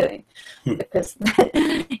what they were doing, because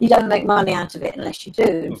you don't make money out of it unless you do.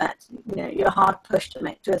 In fact, you're hard pushed to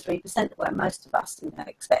make 2 or 3%, where most of us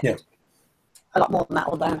expect a lot more than that.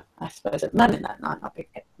 Although I suppose at the moment that might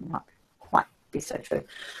not quite be so true.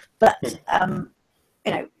 But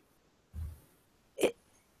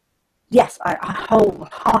yes, I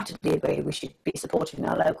wholeheartedly agree we should be supporting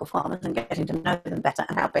our local farmers and getting to know them better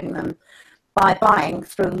and helping them by buying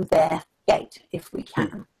through their gate if we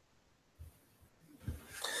can.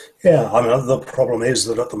 Yeah, I mean, the problem is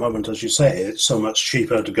that at the moment, as you say, it's so much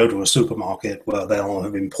cheaper to go to a supermarket where they'll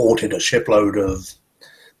have imported a shipload of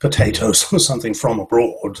potatoes or something from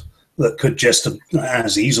abroad that could just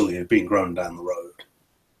as easily have been grown down the road.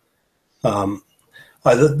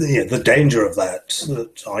 The danger of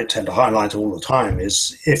that I tend to highlight all the time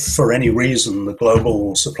is if for any reason the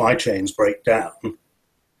global supply chains break down,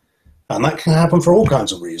 and that can happen for all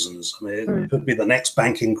kinds of reasons. I mean, it could be the next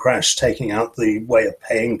banking crash taking out the way of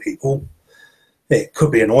paying people. It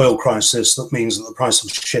could be an oil crisis that means that the price of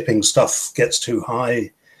shipping stuff gets too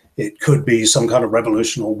high. It could be some kind of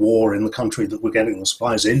revolution or war in the country that we're getting the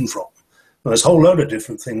supplies in from. And there's a whole load of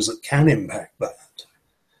different things that can impact that.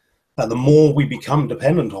 And the more we become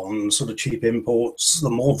dependent on sort of cheap imports, the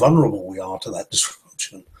more vulnerable we are to that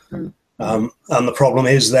disruption. And the problem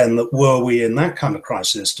is then that were we in that kind of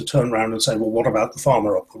crisis to turn around and say, well, what about the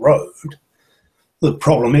farmer up the road? The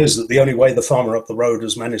problem is that the only way the farmer up the road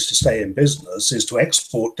has managed to stay in business is to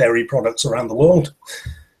export dairy products around the world.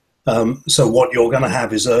 So what you're going to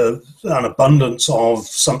have is an abundance of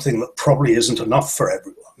something that probably isn't enough for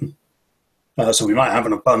everyone. So we might have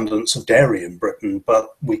an abundance of dairy in Britain,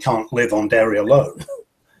 but we can't live on dairy alone.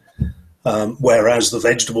 Whereas the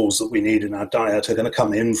vegetables that we need in our diet are going to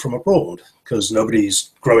come in from abroad because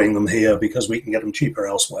nobody's growing them here because we can get them cheaper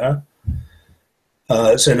elsewhere.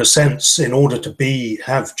 So in a sense, in order to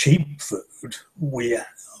have cheap food, we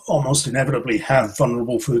almost inevitably have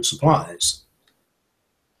vulnerable food supplies.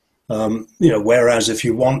 Whereas if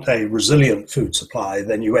you want a resilient food supply,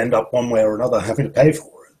 then you end up one way or another having to pay for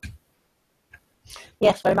it.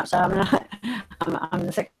 Yes, very much so. I mean, I'm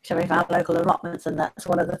the secretary of our local allotments, and that's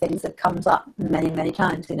one of the things that comes up many, many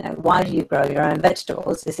times. Why do you grow your own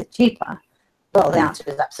vegetables? Is it cheaper? Well, the answer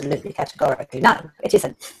is absolutely categorically no. It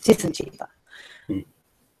isn't. It isn't cheaper.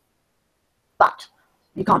 But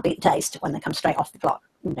you can't beat taste when they come straight off the plot.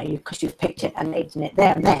 Because you've picked it and eaten it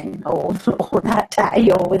there and then, or that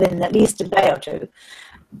day, or within at least a day or two.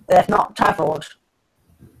 They've not travelled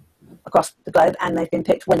across the globe, and they've been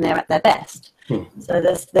picked when they're at their best. So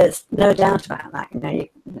there's no doubt about that. I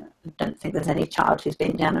don't think there's any child who's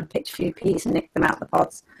been down and picked a few peas and nicked them out of the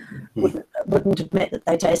pods wouldn't admit that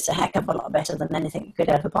they taste a heck of a lot better than anything you could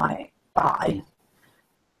ever buy,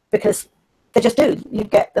 because they just do. You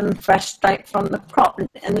get them fresh straight from the crop,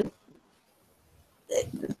 and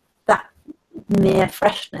that mere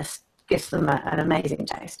freshness gives them an amazing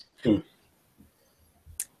taste.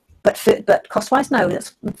 But cost-wise, no.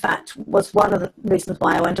 That's, in fact, was one of the reasons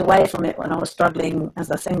why I went away from it when I was struggling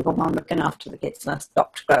as a single mum looking after the kids, and I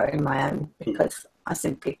stopped growing my own because I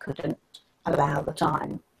simply couldn't allow the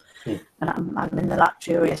time. And I'm in the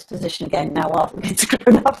luxurious position again now while the kids are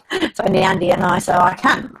grown up. It's only Andy and I, so I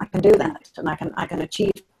can do that, and I can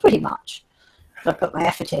achieve pretty much if I put my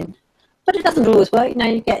effort in. But it doesn't always work.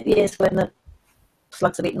 You get years when the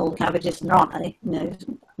slugs have eaten all the cabbages and there aren't any.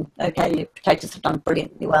 Okay, your potatoes have done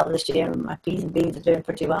brilliantly well this year, and my peas and beans are doing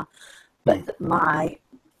pretty well. But my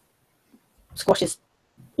squash is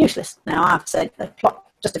useless. Now I've said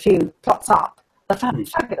just a few plots up. They're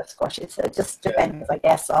fabulous squashes. So it just depends, I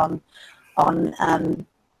guess, on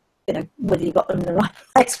whether you got them in the right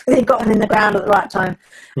place, whether you got them in the ground at the right time.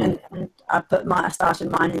 And I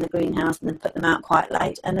started mine in the greenhouse and then put them out quite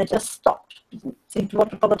late, and they just stopped. Didn't seem to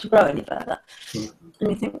want to bother to grow any further. And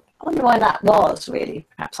you think, I wonder why that was, really.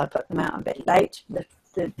 Perhaps I put them out a bit late.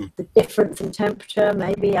 The difference in temperature,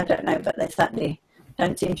 maybe, I don't know, but they certainly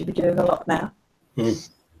don't seem to be doing a lot now.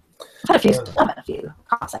 I've had a few.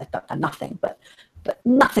 I can't say I've done nothing, but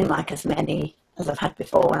nothing like as many as I've had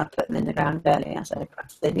before when I put them in the ground earlier. So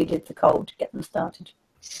perhaps they needed the cold to get them started.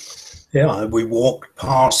 Yeah, we walked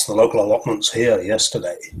past the local allotments here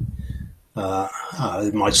yesterday.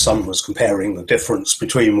 My son was comparing the difference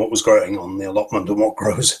between what was growing on the allotment and what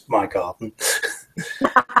grows in my garden.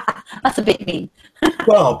 That's a bit mean.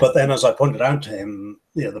 Well, but then as I pointed out to him,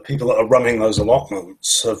 the people that are running those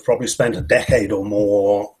allotments have probably spent a decade or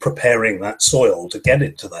more preparing that soil to get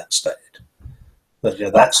it to that state. But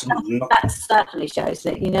that certainly shows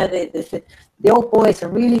that, the old boys are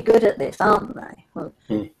really good at this, aren't they? Well,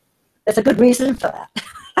 there's a good reason for that.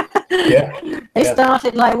 They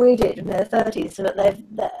started like we did in their 30s,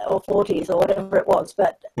 or 40s, or whatever it was,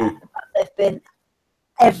 but they've been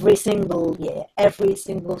every single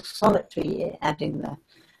solitary year adding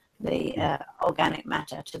the organic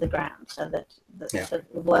matter to the ground, so that the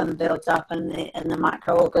worm builds up and the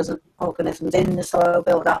microorganisms in the soil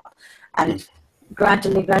build up, and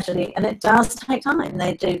gradually, and it does take time.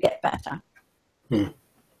 They do get better.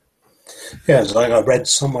 Yes, I read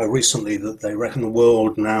somewhere recently that they reckon the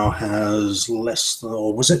world now has less than,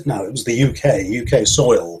 or was it? No, it was the UK. UK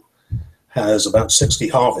soil has about 60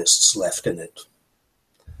 harvests left in it.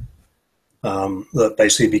 That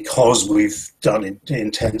basically, because we've done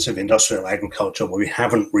intensive industrial agriculture where we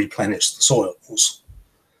haven't replenished the soils,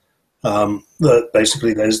 that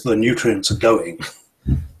basically there's the nutrients are going.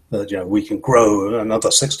 That we can grow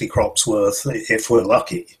another 60 crops worth if we're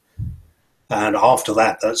lucky. And after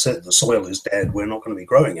that, that's it. The soil is dead. We're not going to be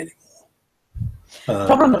growing anymore. The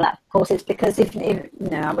problem with that, of course, is because if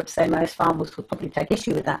I would say most farmers would probably take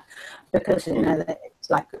issue with that, because it's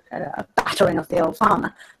like a battering of the old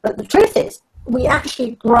farmer. But the truth is, we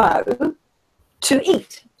actually grow to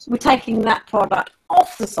eat. We're taking that product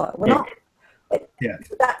off the soil. We're not.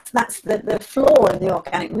 That's the flaw in the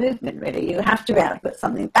organic movement. Really, you have to be able to put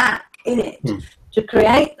something back in it to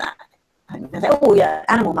create that. And they say, "Oh yeah,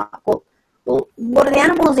 animal muck." Well, what are the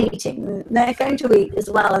animals eating? They're going to eat as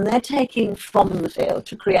well, and they're taking from the field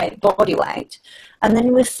to create body weight. And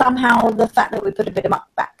then with somehow the fact that we put a bit of muck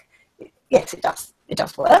back, yes, it does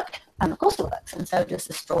work, and of course it works, and so does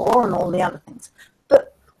the straw and all the other things.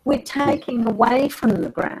 But we're taking away from the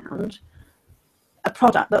ground a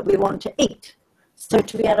product that we want to eat. So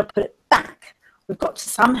to be able to put it back, we've got to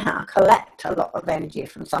somehow collect a lot of energy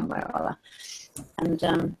from somewhere or other. And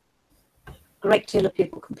a great deal of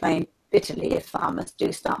people complain bitterly if farmers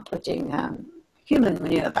do start putting human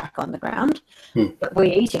manure back on the ground. But we're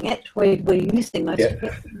eating it, we're using most of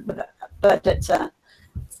it, but it's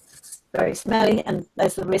very smelly, and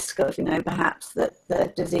there's the risk of perhaps that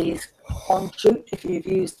the disease on shoot, if you've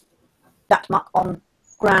used that muck on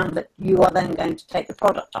ground that you are then going to take the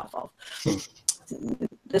product off of.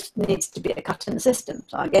 This needs to be a cut in the system.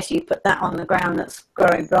 So I guess you put that on the ground that's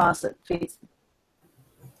growing grass that feeds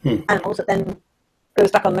animals, that then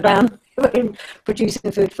goes back on the ground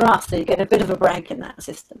producing food for us, so you get a bit of a break in that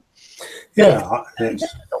system. Where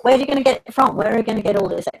are you going to get it from? Where are you going to get all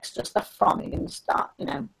this extra stuff from? You're going to start,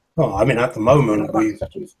 Well, I mean, at the moment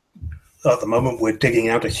we're digging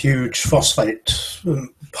out a huge phosphate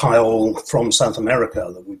pile from South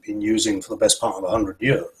America that we've been using for the best part of 100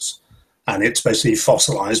 years, and it's basically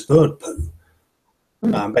fossilized bird poo.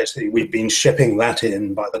 Basically, we've been shipping that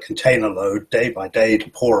in by the container load day by day to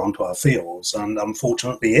pour onto our fields, and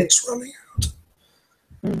unfortunately it's running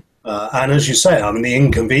out. And as you say, I mean, the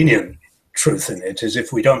inconvenient truth in it is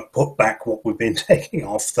if we don't put back what we've been taking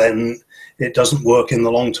off, then it doesn't work in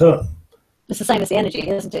the long term. It's the same as the energy,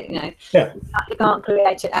 isn't it? You can't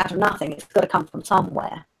create it out of nothing. It's got to come from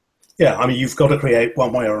somewhere. Yeah, I mean, you've got to create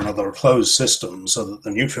one way or another a closed system so that the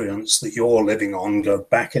nutrients that you're living on go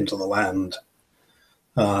back into the land.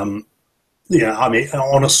 I mean,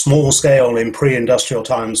 on a small scale in pre-industrial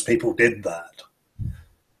times, people did that.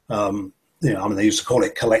 I mean, they used to call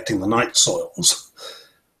it collecting the night soils.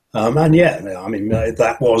 And I mean,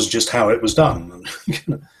 that was just how it was done.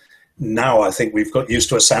 Now I think we've got used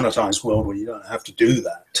to a sanitized world where you don't have to do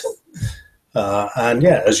that.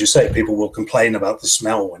 As you say, people will complain about the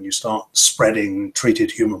smell when you start spreading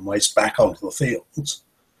treated human waste back onto the fields.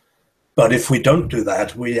 But if we don't do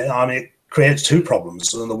that, it creates two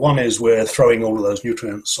problems. And the one is we're throwing all of those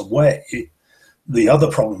nutrients away. The other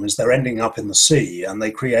problem is they're ending up in the sea, and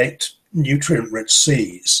they create nutrient-rich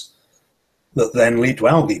seas that then lead to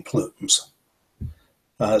algae plumes.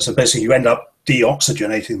 So basically you end up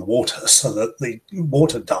deoxygenating the water so that the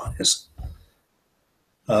water dies.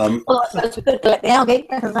 Well, I suppose we could collect the algae,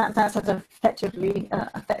 because that's an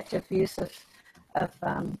effective use of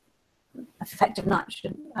effective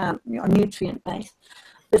nitrogen, nutrient base.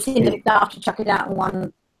 But it seems a bit daft to chuck it out in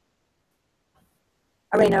one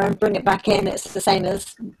arena and bring it back in. It's the same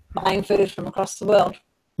as buying food from across the world.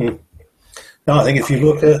 No, I think if you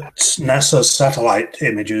look at NASA's satellite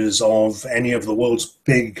images of any of the world's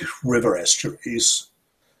big river estuaries,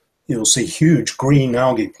 you'll see huge green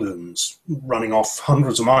algae plumes running off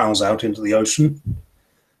hundreds of miles out into the ocean.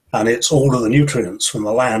 And it's all of the nutrients from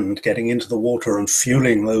the land getting into the water and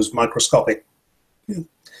fueling those microscopic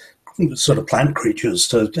sort of plant creatures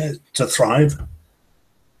to thrive.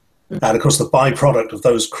 And of course, the byproduct of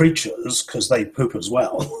those creatures, because they poop as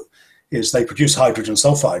well, is they produce hydrogen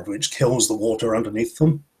sulfide, which kills the water underneath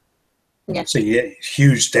them. Yeah. So you get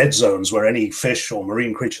huge dead zones where any fish or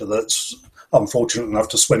marine creature that's unfortunate enough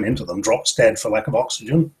to swim into them drops dead for lack of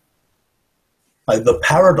oxygen. The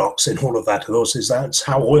paradox in all of that, of course, is that's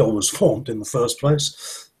how oil was formed in the first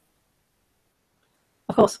place.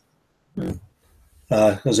 Of course.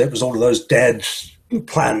 Because it was all of those dead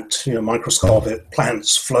plant, microscopic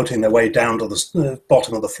plants floating their way down to the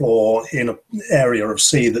bottom of the floor in an area of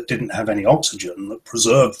sea that didn't have any oxygen, that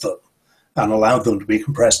preserved them and allowed them to be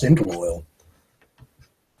compressed into oil.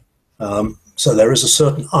 So there is a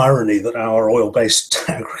certain irony that our oil-based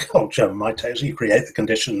agriculture might actually create the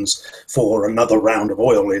conditions for another round of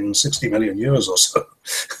oil in 60 million years or so.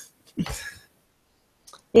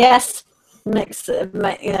 Yes,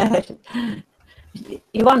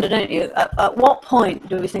 you wonder, don't you? At what point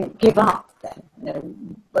do we think give up?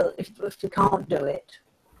 Then, well, if we can't do it,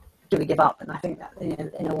 do we give up? And I think that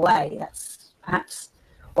in a way, that's perhaps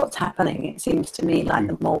what's happening. It seems to me like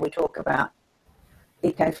the more we talk about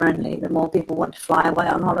eco-friendly, the more people want to fly away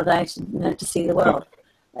on holiday to see the world.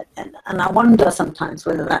 And I wonder sometimes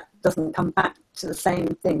whether that doesn't come back to the same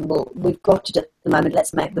thing. Well, we've got it at the moment,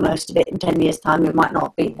 let's make the most of it. In 10 years' time, we might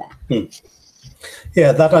not be there.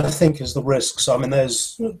 Yeah, that I think is the risk. So, I mean,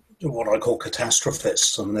 there's what I call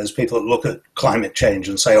catastrophists. I mean, there's people that look at climate change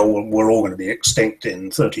and say, oh, well, we're all going to be extinct in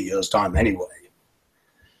 30 years' time anyway.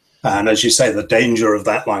 And as you say, the danger of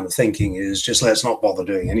that line of thinking is just let's not bother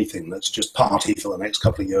doing anything. Let's just party for the next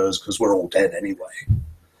couple of years because we're all dead anyway.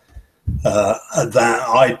 That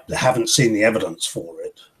I haven't seen the evidence for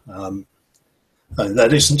it.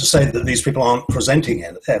 That isn't to say that these people aren't presenting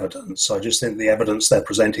evidence. I just think the evidence they're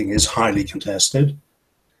presenting is highly contested.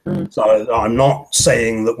 So I'm not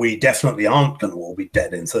saying that we definitely aren't going to all be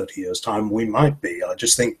dead in 30 years' time. We might be. I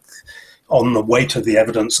just think on the weight of the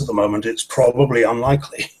evidence at the moment, it's probably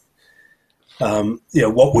unlikely.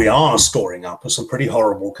 What we are storing up are some pretty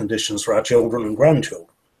horrible conditions for our children and grandchildren.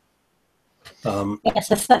 Yes,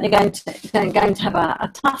 they're certainly going to have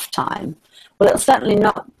a tough time. Well, it'll certainly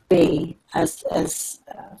not be as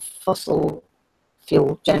fossil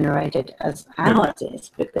fuel generated as ours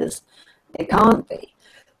is, because it can't be.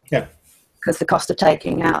 Yeah. Because the cost of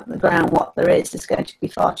taking out the ground what there is going to be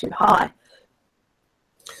far too high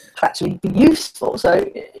to actually be useful. So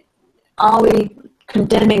are we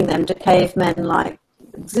condemning them to cavemen-like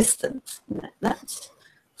existence? That's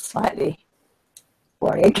slightly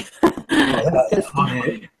worrying.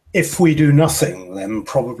 If we do nothing, then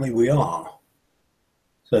probably we are.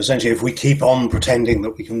 So essentially, if we keep on pretending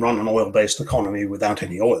that we can run an oil-based economy without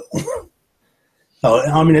any oil,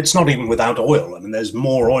 I mean, it's not even without oil. I mean, there's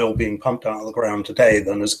more oil being pumped out of the ground today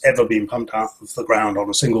than has ever been pumped out of the ground on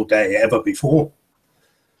a single day ever before.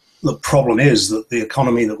 The problem is that the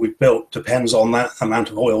economy that we've built depends on that amount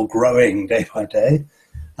of oil growing day by day,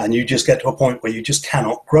 and you just get to a point where you just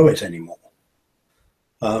cannot grow it anymore.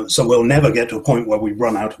 So we'll never get to a point where we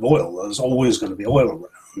run out of oil. There's always going to be oil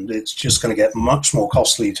around. It's just going to get much more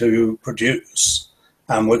costly to produce,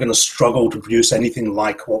 and we're going to struggle to produce anything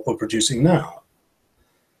like what we're producing now.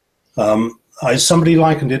 Somebody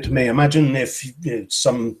likened it to me. Imagine if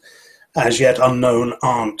some as yet unknown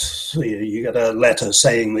aunt, you get a letter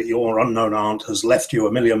saying that your unknown aunt has left you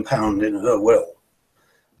 £1 million in her will.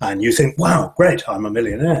 And you think, wow, great, I'm a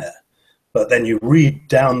millionaire. But then you read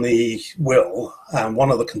down the will, and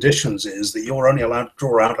one of the conditions is that you're only allowed to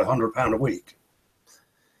draw out £100 a week.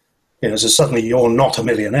 So suddenly you're not a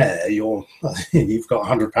millionaire, you've got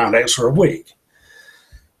 £100 extra a week.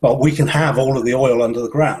 Well, we can have all of the oil under the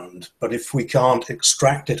ground, but if we can't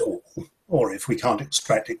extract it all, or if we can't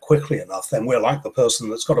extract it quickly enough, then we're like the person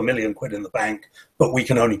that's got £1 million in the bank, but we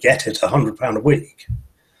can only get it £100 a week.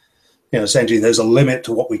 Essentially, there's a limit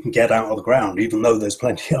to what we can get out of the ground, even though there's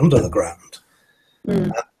plenty under the ground.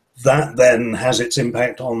 That then has its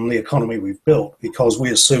impact on the economy we've built because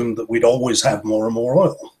we assumed that we'd always have more and more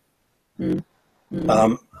oil. Mm.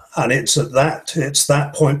 Mm. And it's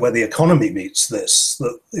that point where the economy meets this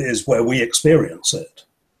that is where we experience it.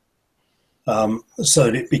 So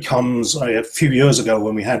it becomes, a few years ago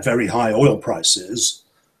when we had very high oil prices,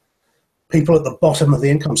 people at the bottom of the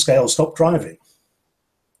income scale stopped driving.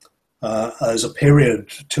 There's a period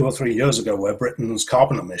 2 or 3 years ago where Britain's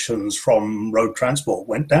carbon emissions from road transport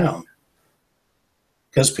went down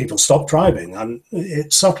because people stopped driving. And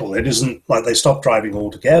it's subtle. It isn't like they stopped driving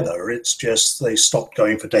altogether. It's just they stopped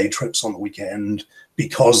going for day trips on the weekend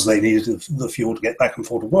because they needed the fuel to get back and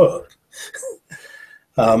forth to work.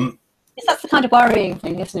 That's the kind of worrying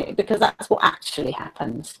thing, isn't it? Because that's what actually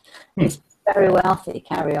happens. It's very wealthy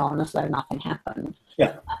carry on as though nothing happened.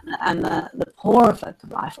 Yeah. And the poorer folk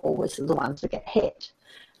of life always are the ones that get hit.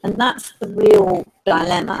 And that's the real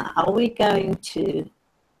dilemma. Are we going to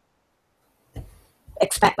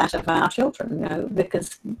expect that of our children?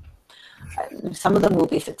 Because some of them will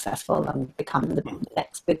be successful and become the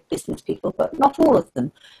next big business people, but not all of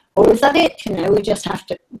them. Or is that it? We just have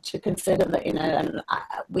to consider that, and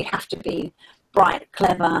we have to be bright,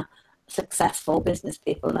 clever, successful business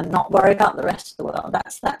people and not worry about the rest of the world.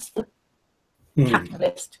 That's the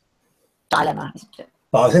capitalist dilemma, isn't it?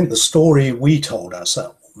 But I think the story we told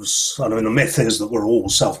ourselves, the myth is that we're all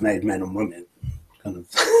self-made men and women, kind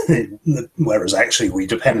of, whereas actually we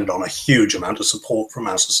depended on a huge amount of support from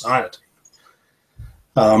our society.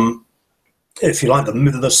 If you like,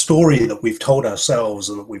 the story that we've told ourselves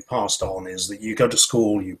and that we've passed on is that you go to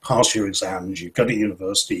school, you pass your exams, you go to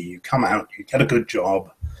university, you come out, you get a good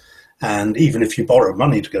job, and even if you borrow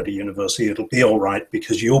money to go to university, it'll be all right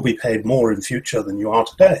because you'll be paid more in future than you are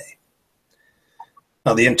today.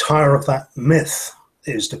 Now, the entire of that myth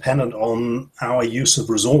is dependent on our use of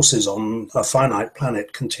resources on a finite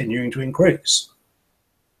planet continuing to increase.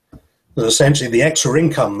 That essentially the extra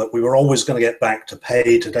income that we were always going to get back to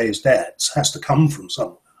pay today's debts has to come from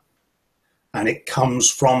somewhere. And it comes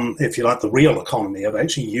from, if you like, the real economy of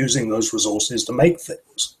actually using those resources to make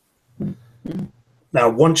things. Mm-hmm. Now,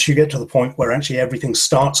 once you get to the point where actually everything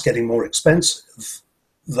starts getting more expensive,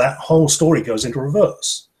 that whole story goes into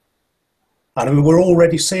reverse. And we're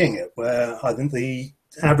already seeing it, where I think the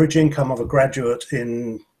average income of a graduate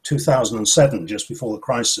in 2007, just before the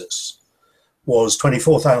crisis, was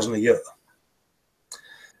 $24,000 a year.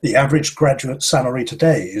 The average graduate salary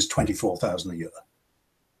today is $24,000 a year.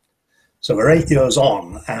 So we're 8 years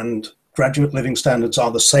on, and graduate living standards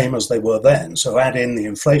are the same as they were then. So add in the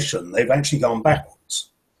inflation, they've actually gone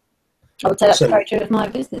backwards. I would say that's very true of my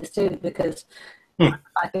business too, because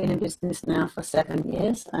I've been in business now for 7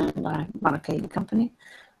 years, and I run a cleaning company.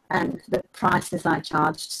 And the prices I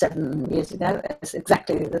charged 7 years ago is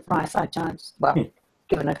exactly the price I charged,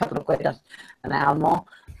 given a couple of quid an hour more.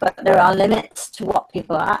 But there are limits to what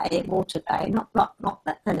people are able to pay. Not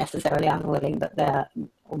that they're necessarily unwilling, but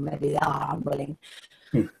or maybe they are unwilling.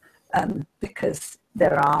 Because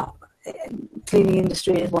there are, cleaning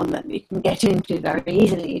industry is one that you can get into very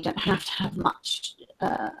easily. You don't have to have much,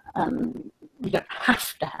 you don't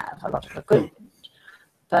have to have a lot of equipment.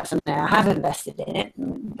 Personally, I have invested in it,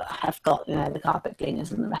 and I have got, the carpet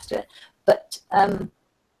cleaners and the rest of it. But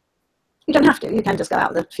you don't have to. You can just go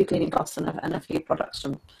out with a few cleaning cloths and a few products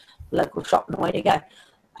from the local shop, and away you go.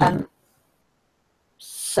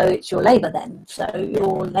 So it's your labour then. So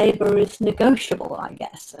your labour is negotiable, I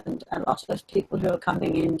guess. And a lot of people who are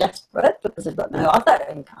coming in desperate because they've got no other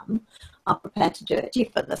income are prepared to do it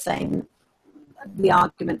cheaper. The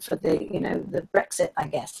argument for the Brexit, I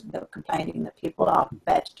guess, they were complaining that people are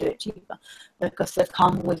prepared to do it cheaper because they've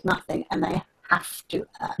come with nothing and they have to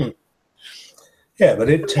earn. Yeah, but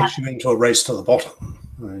it takes you into a race to the bottom.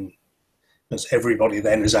 Because everybody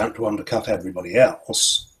then is out to undercut everybody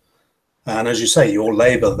else. And as you say, your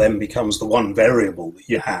labour then becomes the one variable that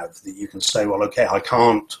you have that you can say, well, okay, I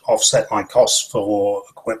can't offset my costs for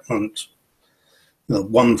equipment. The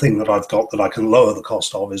one thing that I've got that I can lower the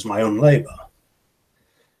cost of is my own labour.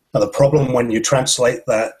 Now, the problem when you translate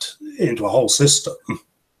that into a whole system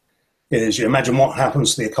is you imagine what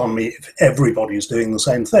happens to the economy if everybody is doing the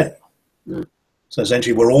same thing. So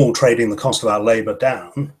essentially, we're all trading the cost of our labour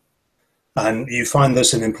down. And you find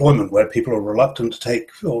this in employment where people are reluctant to take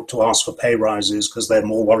or to ask for pay rises because they're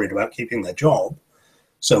more worried about keeping their job.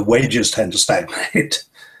 So wages tend to stagnate.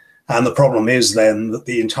 And the problem is then that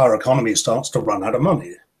the entire economy starts to run out of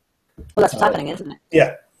money. Well, that's what's happening, isn't it?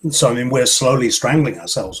 Yeah. So, we're slowly strangling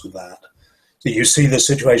ourselves with that. So you see the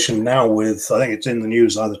situation now with, I think it's in the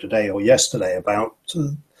news either today or yesterday, about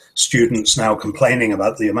students now complaining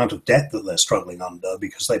about the amount of debt that they're struggling under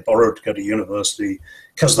because they borrowed to go to university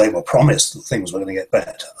because they were promised that things were going to get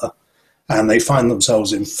better. And they find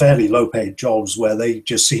themselves in fairly low-paid jobs where they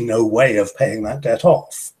just see no way of paying that debt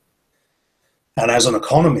off. And as an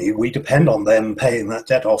economy, we depend on them paying that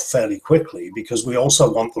debt off fairly quickly because we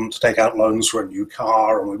also want them to take out loans for a new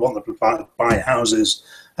car, and we want them to buy houses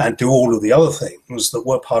and do all of the other things that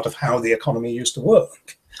were part of how the economy used to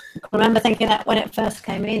work. I remember thinking that when it first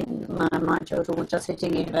came in, my children were just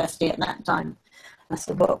hitting university at that time. I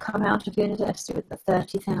said, well, come out of university with a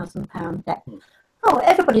 £30,000 debt. Oh,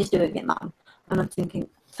 everybody's doing it, Mum. And I'm thinking,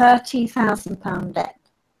 £30,000 debt.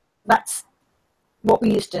 That's what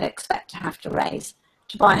we used to expect to have to raise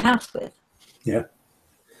to buy a house with. Yeah.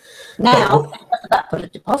 Now, that put a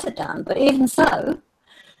deposit down, but even so,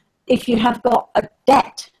 if you have got a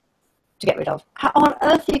debt to get rid of, how on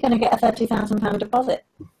earth are you going to get a £30,000 deposit?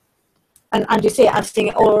 And you see it, I've seen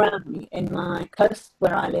it all around me in my coast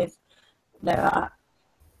where I live. There are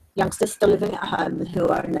youngsters still living at home who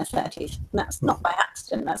are in their 30s. And that's not by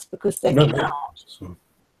accident, that's because they cannot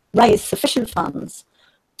raise sufficient funds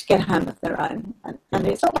to get a home of their own. And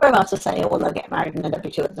it's not very well to say, oh, well, they'll get married and then there'll be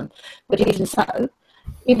two of them. But even so,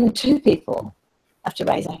 even two people have to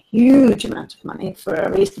raise a huge amount of money for a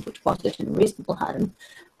reasonable deposit in a reasonable home.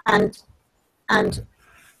 And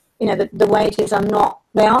you know, the wages are not,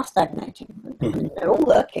 they are stagnating. And they're all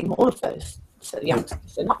working, all of those. So the youngsters,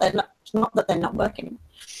 it's not that they're not working.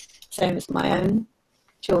 Same as my own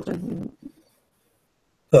children.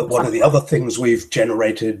 But one of the other things we've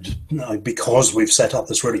generated, because we've set up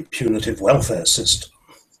this really punitive welfare system,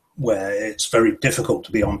 where it's very difficult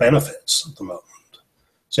to be on benefits at the moment.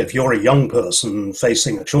 So if you're a young person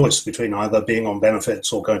facing a choice between either being on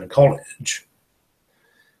benefits or going to college,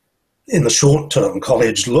 in the short term,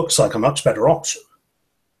 college looks like a much better option.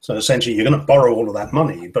 So essentially, you're going to borrow all of that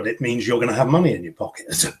money, but it means you're going to have money in your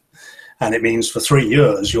pocket. And it means for 3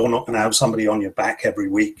 years, you're not going to have somebody on your back every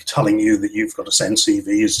week telling you that you've got to send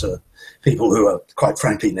CVs to people who are, quite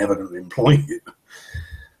frankly, never going to employ you.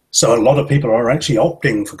 So a lot of people are actually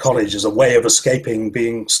opting for college as a way of escaping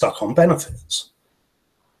being stuck on benefits.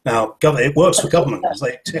 Now, it works for government because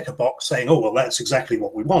they tick a box saying, oh, well, that's exactly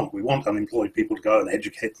what we want. We want unemployed people to go and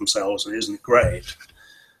educate themselves, and isn't it great?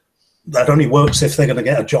 That only works if they're going to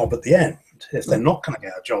get a job at the end. If they're not going to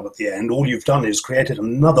get a job at the end, all you've done is created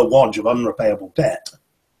another wodge of unrepayable debt.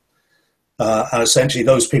 And essentially,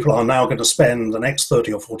 those people are now going to spend the next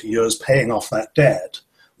 30 or 40 years paying off that debt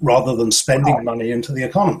rather than spending money into the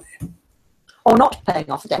economy. Or not paying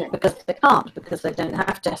off debt because they can't, because they don't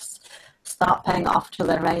have to start paying off till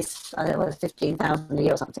they raise, I don't know, 15,000 a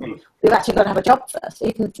year or something. We've actually got to have a job first,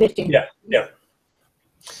 even 15.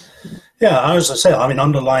 Yeah, as I say, I mean,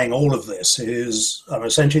 underlying all of this is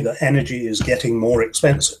essentially that energy is getting more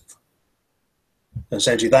expensive.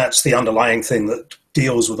 Essentially, that's the underlying thing that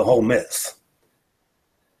deals with the whole myth.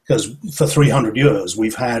 Because for 300 years,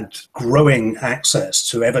 we've had growing access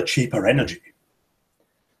to ever cheaper energy.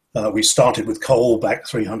 We started with coal back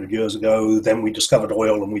 300 years ago, then we discovered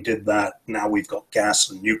oil and we did that. Now we've got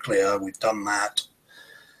gas and nuclear, we've done that.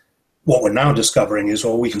 What we're now discovering is,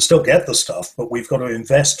 well, we can still get the stuff, but we've got to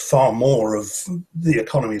invest far more of the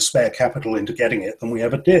economy's spare capital into getting it than we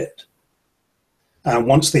ever did. And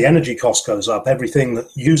once the energy cost goes up, everything that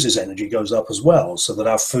uses energy goes up as well, so that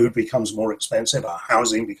our food becomes more expensive, our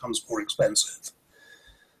housing becomes more expensive.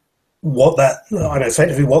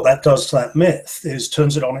 Effectively what that does to that myth is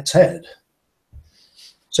turns it on its head.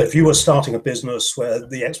 So if you were starting a business where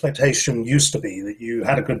the expectation used to be that you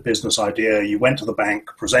had a good business idea, you went to the bank,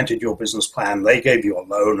 presented your business plan, they gave you a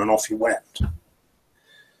loan, and off you went.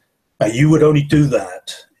 You would only do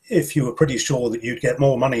that if you were pretty sure that you'd get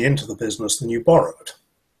more money into the business than you borrowed.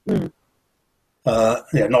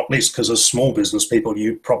 Not least because as small business people,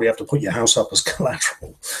 you probably have to put your house up as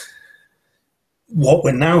collateral. What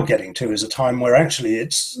we're now getting to is a time where actually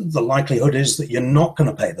the likelihood is that you're not going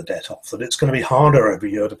to pay the debt off, that it's going to be harder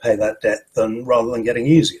every year to pay that debt rather than getting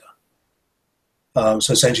easier.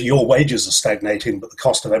 So essentially your wages are stagnating, but the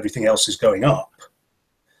cost of everything else is going up.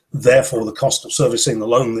 Therefore, the cost of servicing the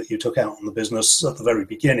loan that you took out on the business at the very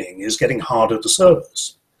beginning is getting harder to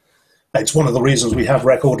service. It's one of the reasons we have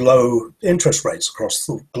record low interest rates across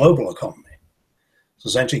the global economy. So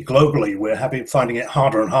essentially, globally, we're finding it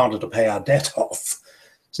harder and harder to pay our debt off.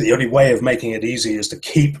 So the only way of making it easy is to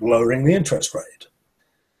keep lowering the interest rate.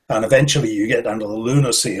 And eventually you get under the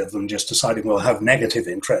lunacy of them just deciding we'll have negative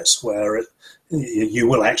interest, where you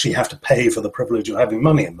will actually have to pay for the privilege of having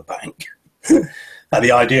money in the bank. And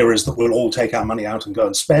the idea is that we'll all take our money out and go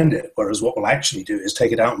and spend it, whereas what we'll actually do is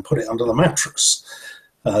take it out and put it under the mattress.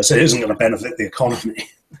 So it isn't going to benefit the economy.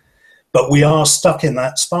 But we are stuck in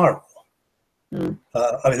that spiral.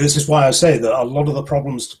 This is why I say that a lot of the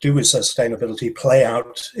problems to do with sustainability play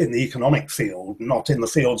out in the economic field, not in the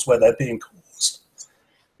fields where they're being caused.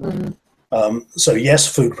 So yes,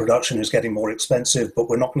 food production is getting more expensive, but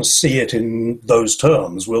we're not going to see it in those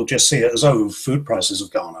terms. We'll just see it as, food prices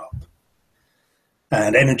have gone up.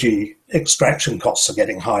 And energy extraction costs are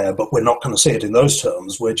getting higher, but we're not going to see it in those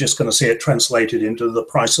terms. We're just going to see it translated into the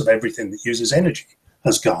price of everything that uses energy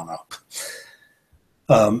has gone up.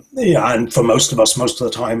 And for most of us, most of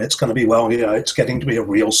the time, it's going to be, it's getting to be a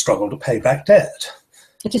real struggle to pay back debt.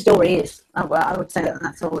 It just already is. Well, I would say that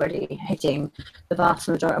that's already hitting the vast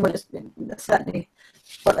majority. Well, certainly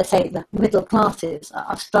what they say, the middle classes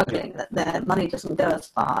are struggling, that their money doesn't go as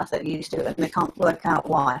far as it used to, and they can't work out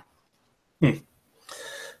why.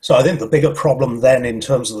 So I think the bigger problem then in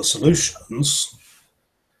terms of the solutions,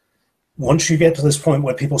 once you get to this point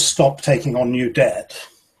where people stop taking on new debt,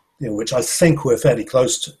 which I think we're fairly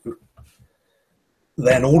close to,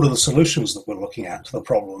 then all of the solutions that we're looking at to the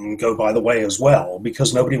problem go by the way as well,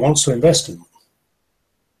 because nobody wants to invest in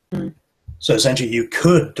them. So essentially you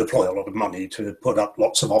could deploy a lot of money to put up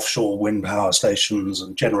lots of offshore wind power stations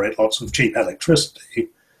and generate lots of cheap electricity,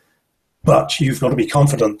 but you've got to be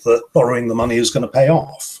confident that borrowing the money is going to pay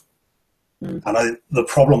off. And the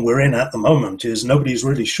problem we're in at the moment is nobody's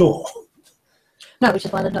really sure. No, which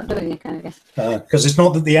is why they're not doing it, I guess. Because it's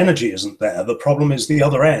not that the energy isn't there. The problem is the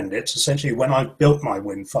other end. It's essentially when I've built my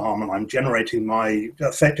wind farm and I'm generating my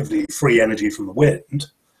effectively free energy from the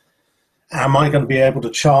wind, am I going to be able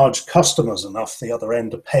to charge customers enough the other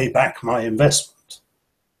end to pay back my investment?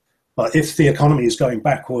 But if the economy is going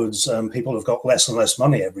backwards and people have got less and less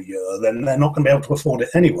money every year, then they're not going to be able to afford it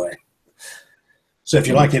anyway. So if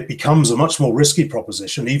you like, it becomes a much more risky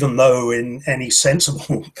proposition, even though in any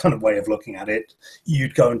sensible kind of way of looking at it,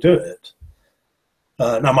 you'd go and do it.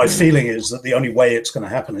 Now, my feeling is that the only way it's going to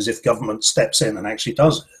happen is if government steps in and actually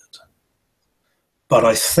does it. But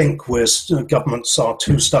I think governments are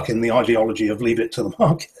too stuck in the ideology of leave it to the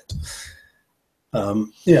market.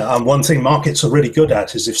 And one thing markets are really good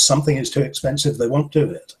at is if something is too expensive, they won't do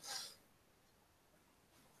it.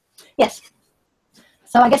 Yes.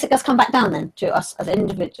 So I guess it does come back down then to us as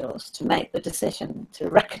individuals to make the decision to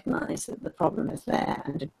recognise that the problem is there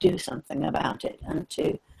and to do something about it and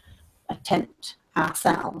to attempt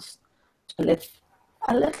ourselves to live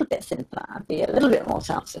a little bit simpler, be a little bit more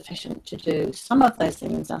self-sufficient, to do some of those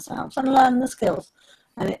things ourselves and learn the skills.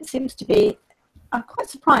 And it seems to be, I'm quite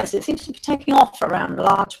surprised, it seems to be taking off around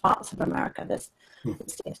large parts of America. There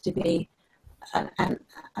seems to be a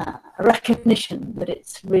recognition that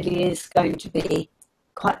it really is going to be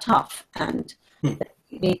quite tough, and that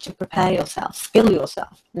you need to prepare yourself, skill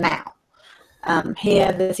yourself now.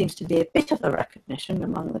 Here there seems to be a bit of a recognition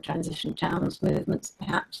among the transition towns movements,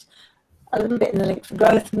 perhaps a little bit in the Link for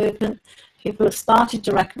Growth movement. People have started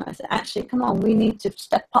to recognise that actually, come on, we need to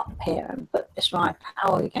step up here and put this right.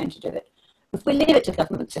 How are we going to do it? If we leave it to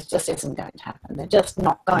governments, it just isn't going to happen. They're just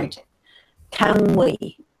not going to. Can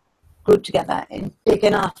we group together in big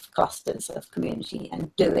enough clusters of community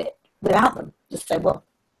and do it without them? Just say, well,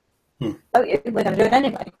 we're going to do it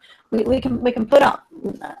anyway. We can put up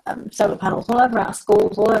solar panels all over our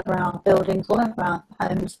schools, all over our buildings, all over our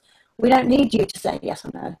homes. We don't need you to say yes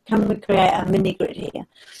or no. Can we create a mini grid here?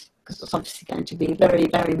 Because it's obviously going to be very,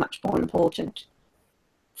 very much more important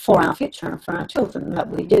for our future and for our children that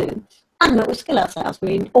we do, and that we skill ourselves.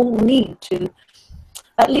 We all need to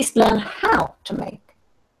at least learn how to make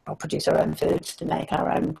or produce our own foods, to make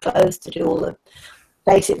our own clothes, to do all the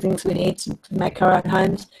basic things we need to make our own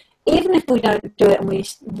homes. Even if we don't do it and we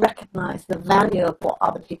recognise the value of what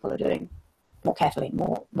other people are doing more carefully,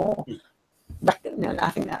 more. I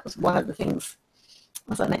think that was one of the things,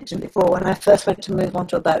 as I mentioned before, when I first went to move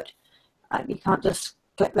onto a boat. You can't just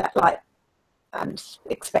click that light and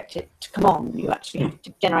expect it to come on. You actually have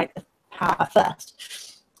to generate the power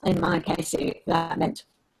first. In my case, that meant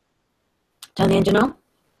turn the engine on,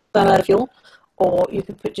 burn a load of fuel, or you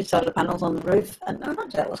could put your solar panels on the roof. And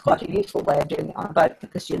that was quite a useful way of doing it on a boat,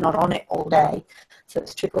 because you're not on it all day, so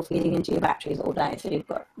it's trickle feeding into your batteries all day. So you've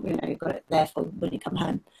got it there for when you come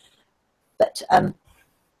home. But and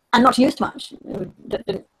not used much.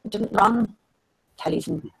 It didn't run tellies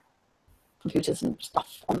and computers and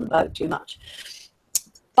stuff on the boat too much.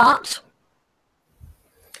 But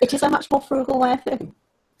it is a much more frugal way of living.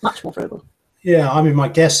 Much more frugal. Yeah, I mean, my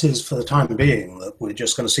guess is for the time being that we're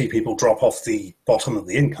just going to see people drop off the bottom of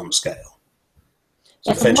the income scale.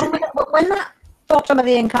 So yes, when that bottom of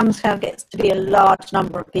the income scale gets to be a large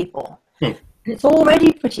number of people, it's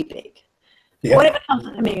already pretty big. Yeah. Whatever comes,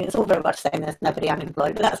 I mean, it's all very much saying there's nobody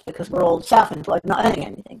unemployed, but that's because we're all self-employed, not earning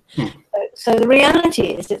anything. So the reality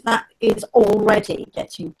is that is already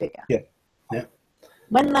getting bigger. Yeah. Yeah.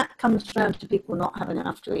 When that comes down to people not having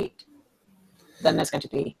enough to eat, then there's going to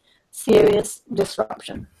be serious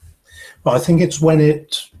disruption. Well, I think it's when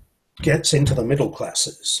it gets into the middle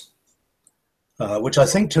classes, which I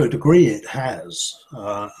think to a degree it has.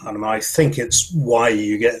 And I think it's why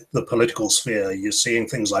you get the political sphere. You're seeing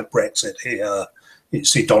things like Brexit here. You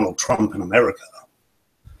see Donald Trump in America.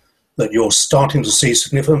 That you're starting to see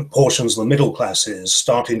significant portions of the middle classes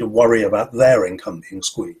starting to worry about their income being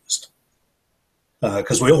squeezed.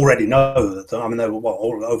 Because we already know that, I mean, there were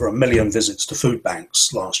over 1 million visits to food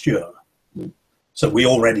banks last year. So we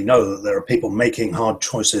already know that there are people making hard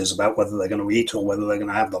choices about whether they're going to eat or whether they're going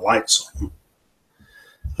to have the lights on.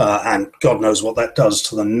 And God knows what that does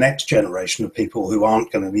to the next generation of people who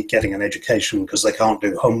aren't going to be getting an education because they can't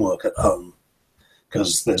do homework at home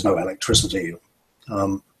because there's no electricity.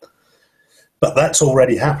 But that's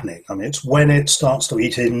already happening. I mean, it's when it starts to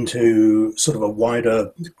eat into sort of a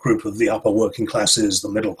wider group of the upper working classes, the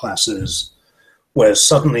middle classes, where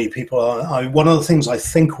suddenly people are... one of the things I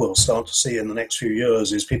think we'll start to see in the next few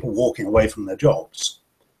years is people walking away from their jobs.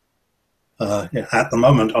 At the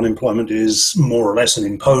moment, unemployment is more or less an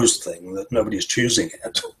imposed thing that nobody's choosing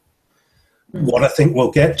it. What I think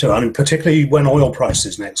we'll get to, I mean, particularly when oil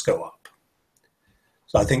prices next go up.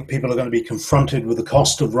 So I think people are going to be confronted with the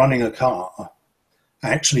cost of running a car,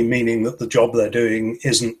 actually meaning that the job they're doing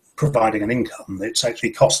isn't providing an income, it's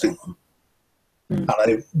actually costing them.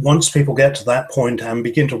 And once people get to that point and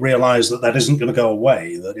begin to realize that that isn't going to go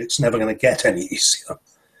away, that it's never going to get any easier,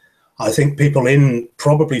 I think people in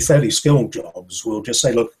probably fairly skilled jobs will just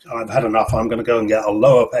say, look, I've had enough, I'm going to go and get a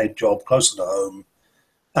lower paid job closer to home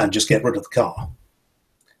and just get rid of the car.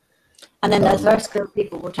 And then those very skilled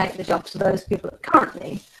people will take the jobs of those people that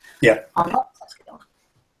currently are not so skilled.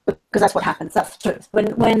 Because that's what happens, that's the truth.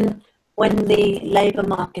 When the labour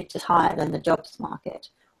market is higher than the jobs market,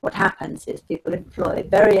 what happens is people employ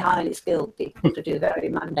very highly skilled people to do very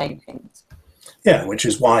mundane things. Yeah, which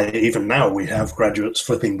is why even now we have graduates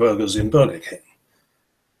flipping burgers in Burger King.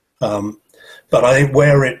 But I think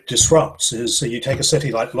where it disrupts is you take a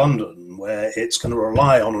city like London, where it's going to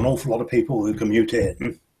rely on an awful lot of people who commute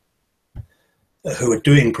in, who are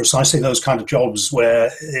doing precisely those kind of jobs where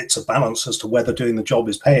it's a balance as to whether doing the job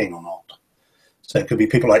is paying or not. So it could be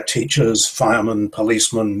people like teachers, firemen,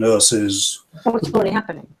 policemen, nurses. What's already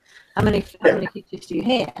happening? How many teachers do you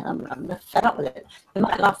hear? I'm fed up with it. They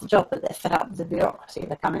might love the job, but they're fed up with the bureaucracy.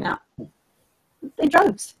 They're coming up in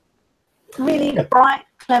droves. Really bright,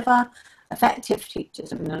 clever, effective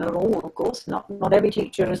teachers. I mean, not all, of course. Not every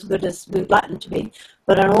teacher as good as we'd like them to be,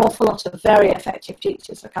 but an awful lot of very effective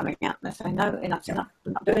teachers are coming out and they're saying, no, enough's enough.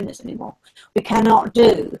 We're not doing this anymore. We cannot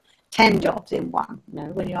do 10 jobs in one. You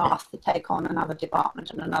know, when you're asked to take on another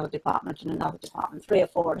department and another department and another department, 3 or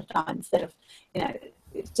 4 at a time, instead of, you know,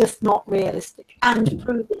 it's just not realistic. And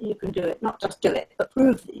prove that you can do it, not just do it, but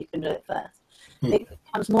prove that you can do it first. It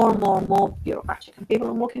becomes more and more and more bureaucratic, and people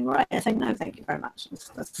are walking away and saying, no, thank you very much.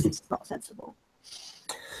 That's not sensible.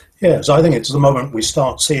 Yeah, so I think it's the moment we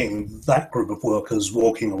start seeing that group of workers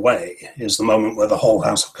walking away is the moment where the whole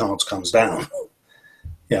house of cards comes down.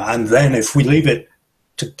 Yeah, and then if we leave it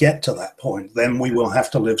to get to that point, then we will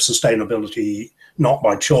have to live sustainability not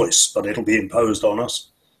by choice, but it'll be imposed on us.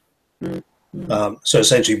 So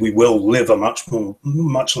essentially, we will live a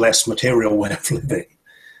much less material way of living.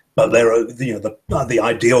 But there are, you know, the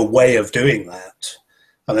ideal way of doing that.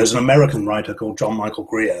 And there's an American writer called John Michael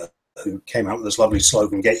Greer who came out with this lovely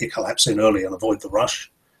slogan: "Get your collapse in early and avoid the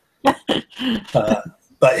rush."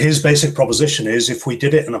 But his basic proposition is, if we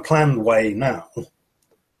did it in a planned way now,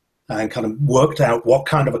 and kind of worked out what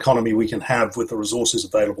kind of economy we can have with the resources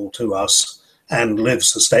available to us and live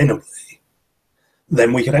sustainably,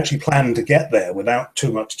 then we can actually plan to get there without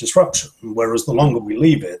too much disruption. Whereas the longer we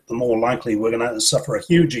leave it, the more likely we're going to suffer a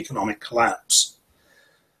huge economic collapse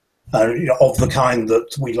you know, of the kind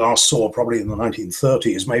that we last saw probably in the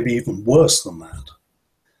 1930s, maybe even worse than that.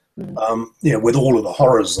 You know, with all of the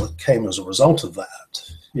horrors that came as a result of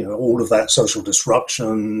that, you know, all of that social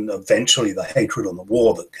disruption, eventually the hatred and the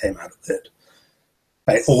war that came out of it,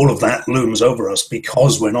 all of that looms over us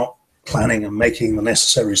because we're not planning and making the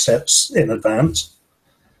necessary steps in advance.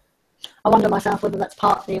 I wonder myself whether that's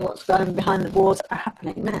partly what's going behind the wars that are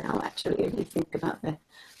happening now, actually, if you think about the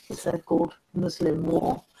so-called Muslim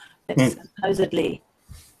war. It's supposedly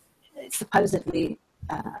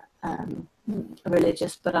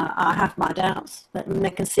religious, but I have my doubts. But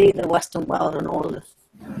they can see the Western world and all of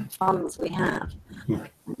funds we have.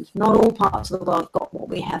 Not all parts of the world got what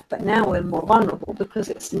we have, but now we're more vulnerable because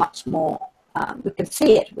it's much more, we can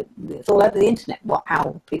see it, it's all over the internet,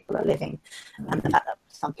 how people are living, and the fact that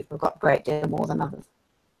some people have got a great deal more than others.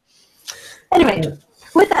 Anyway,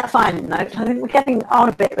 with that final note, I think we're getting on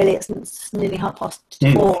a bit really. It's nearly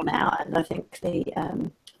 4:30 now, and I think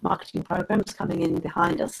the marketing program's coming in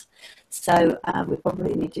behind us, so we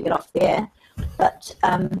probably need to get off the air. But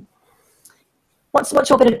what's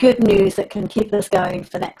your bit of good news that can keep us going for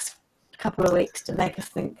the next couple of weeks to make us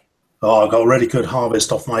think? Oh, I got a really good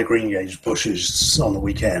harvest off my green gauge bushes on the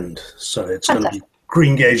weekend, so it's going to be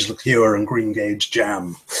green gauge liqueur and green gauge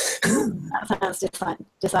jam. That sounds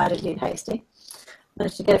decidedly tasty.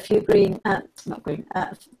 Managed to get a few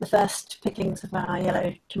the first pickings of our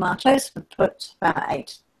yellow tomatoes. We put about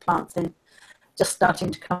 8 plants in, just starting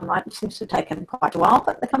to come right. It seems to have taken quite a while,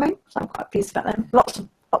 but they're coming, so I'm quite pleased about them. Lots of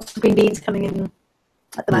green beans coming in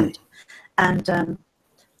at the moment, and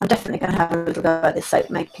I'm definitely going to have a little go at this soap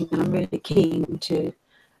making, and I'm really keen to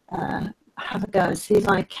have a go and see if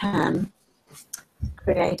I can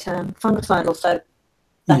create a fungicidal soap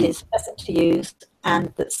that is pleasant to use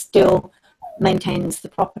and that still maintains the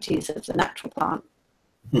properties of the natural plant.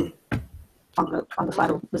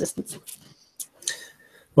 Fungicidal resistance.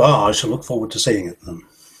 Well, I shall look forward to seeing it then.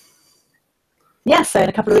 Yeah, so in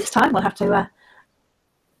a couple of weeks' time we'll have to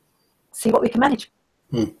see what we can manage.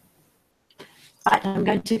 Right, I'm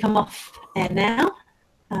going to come off air now.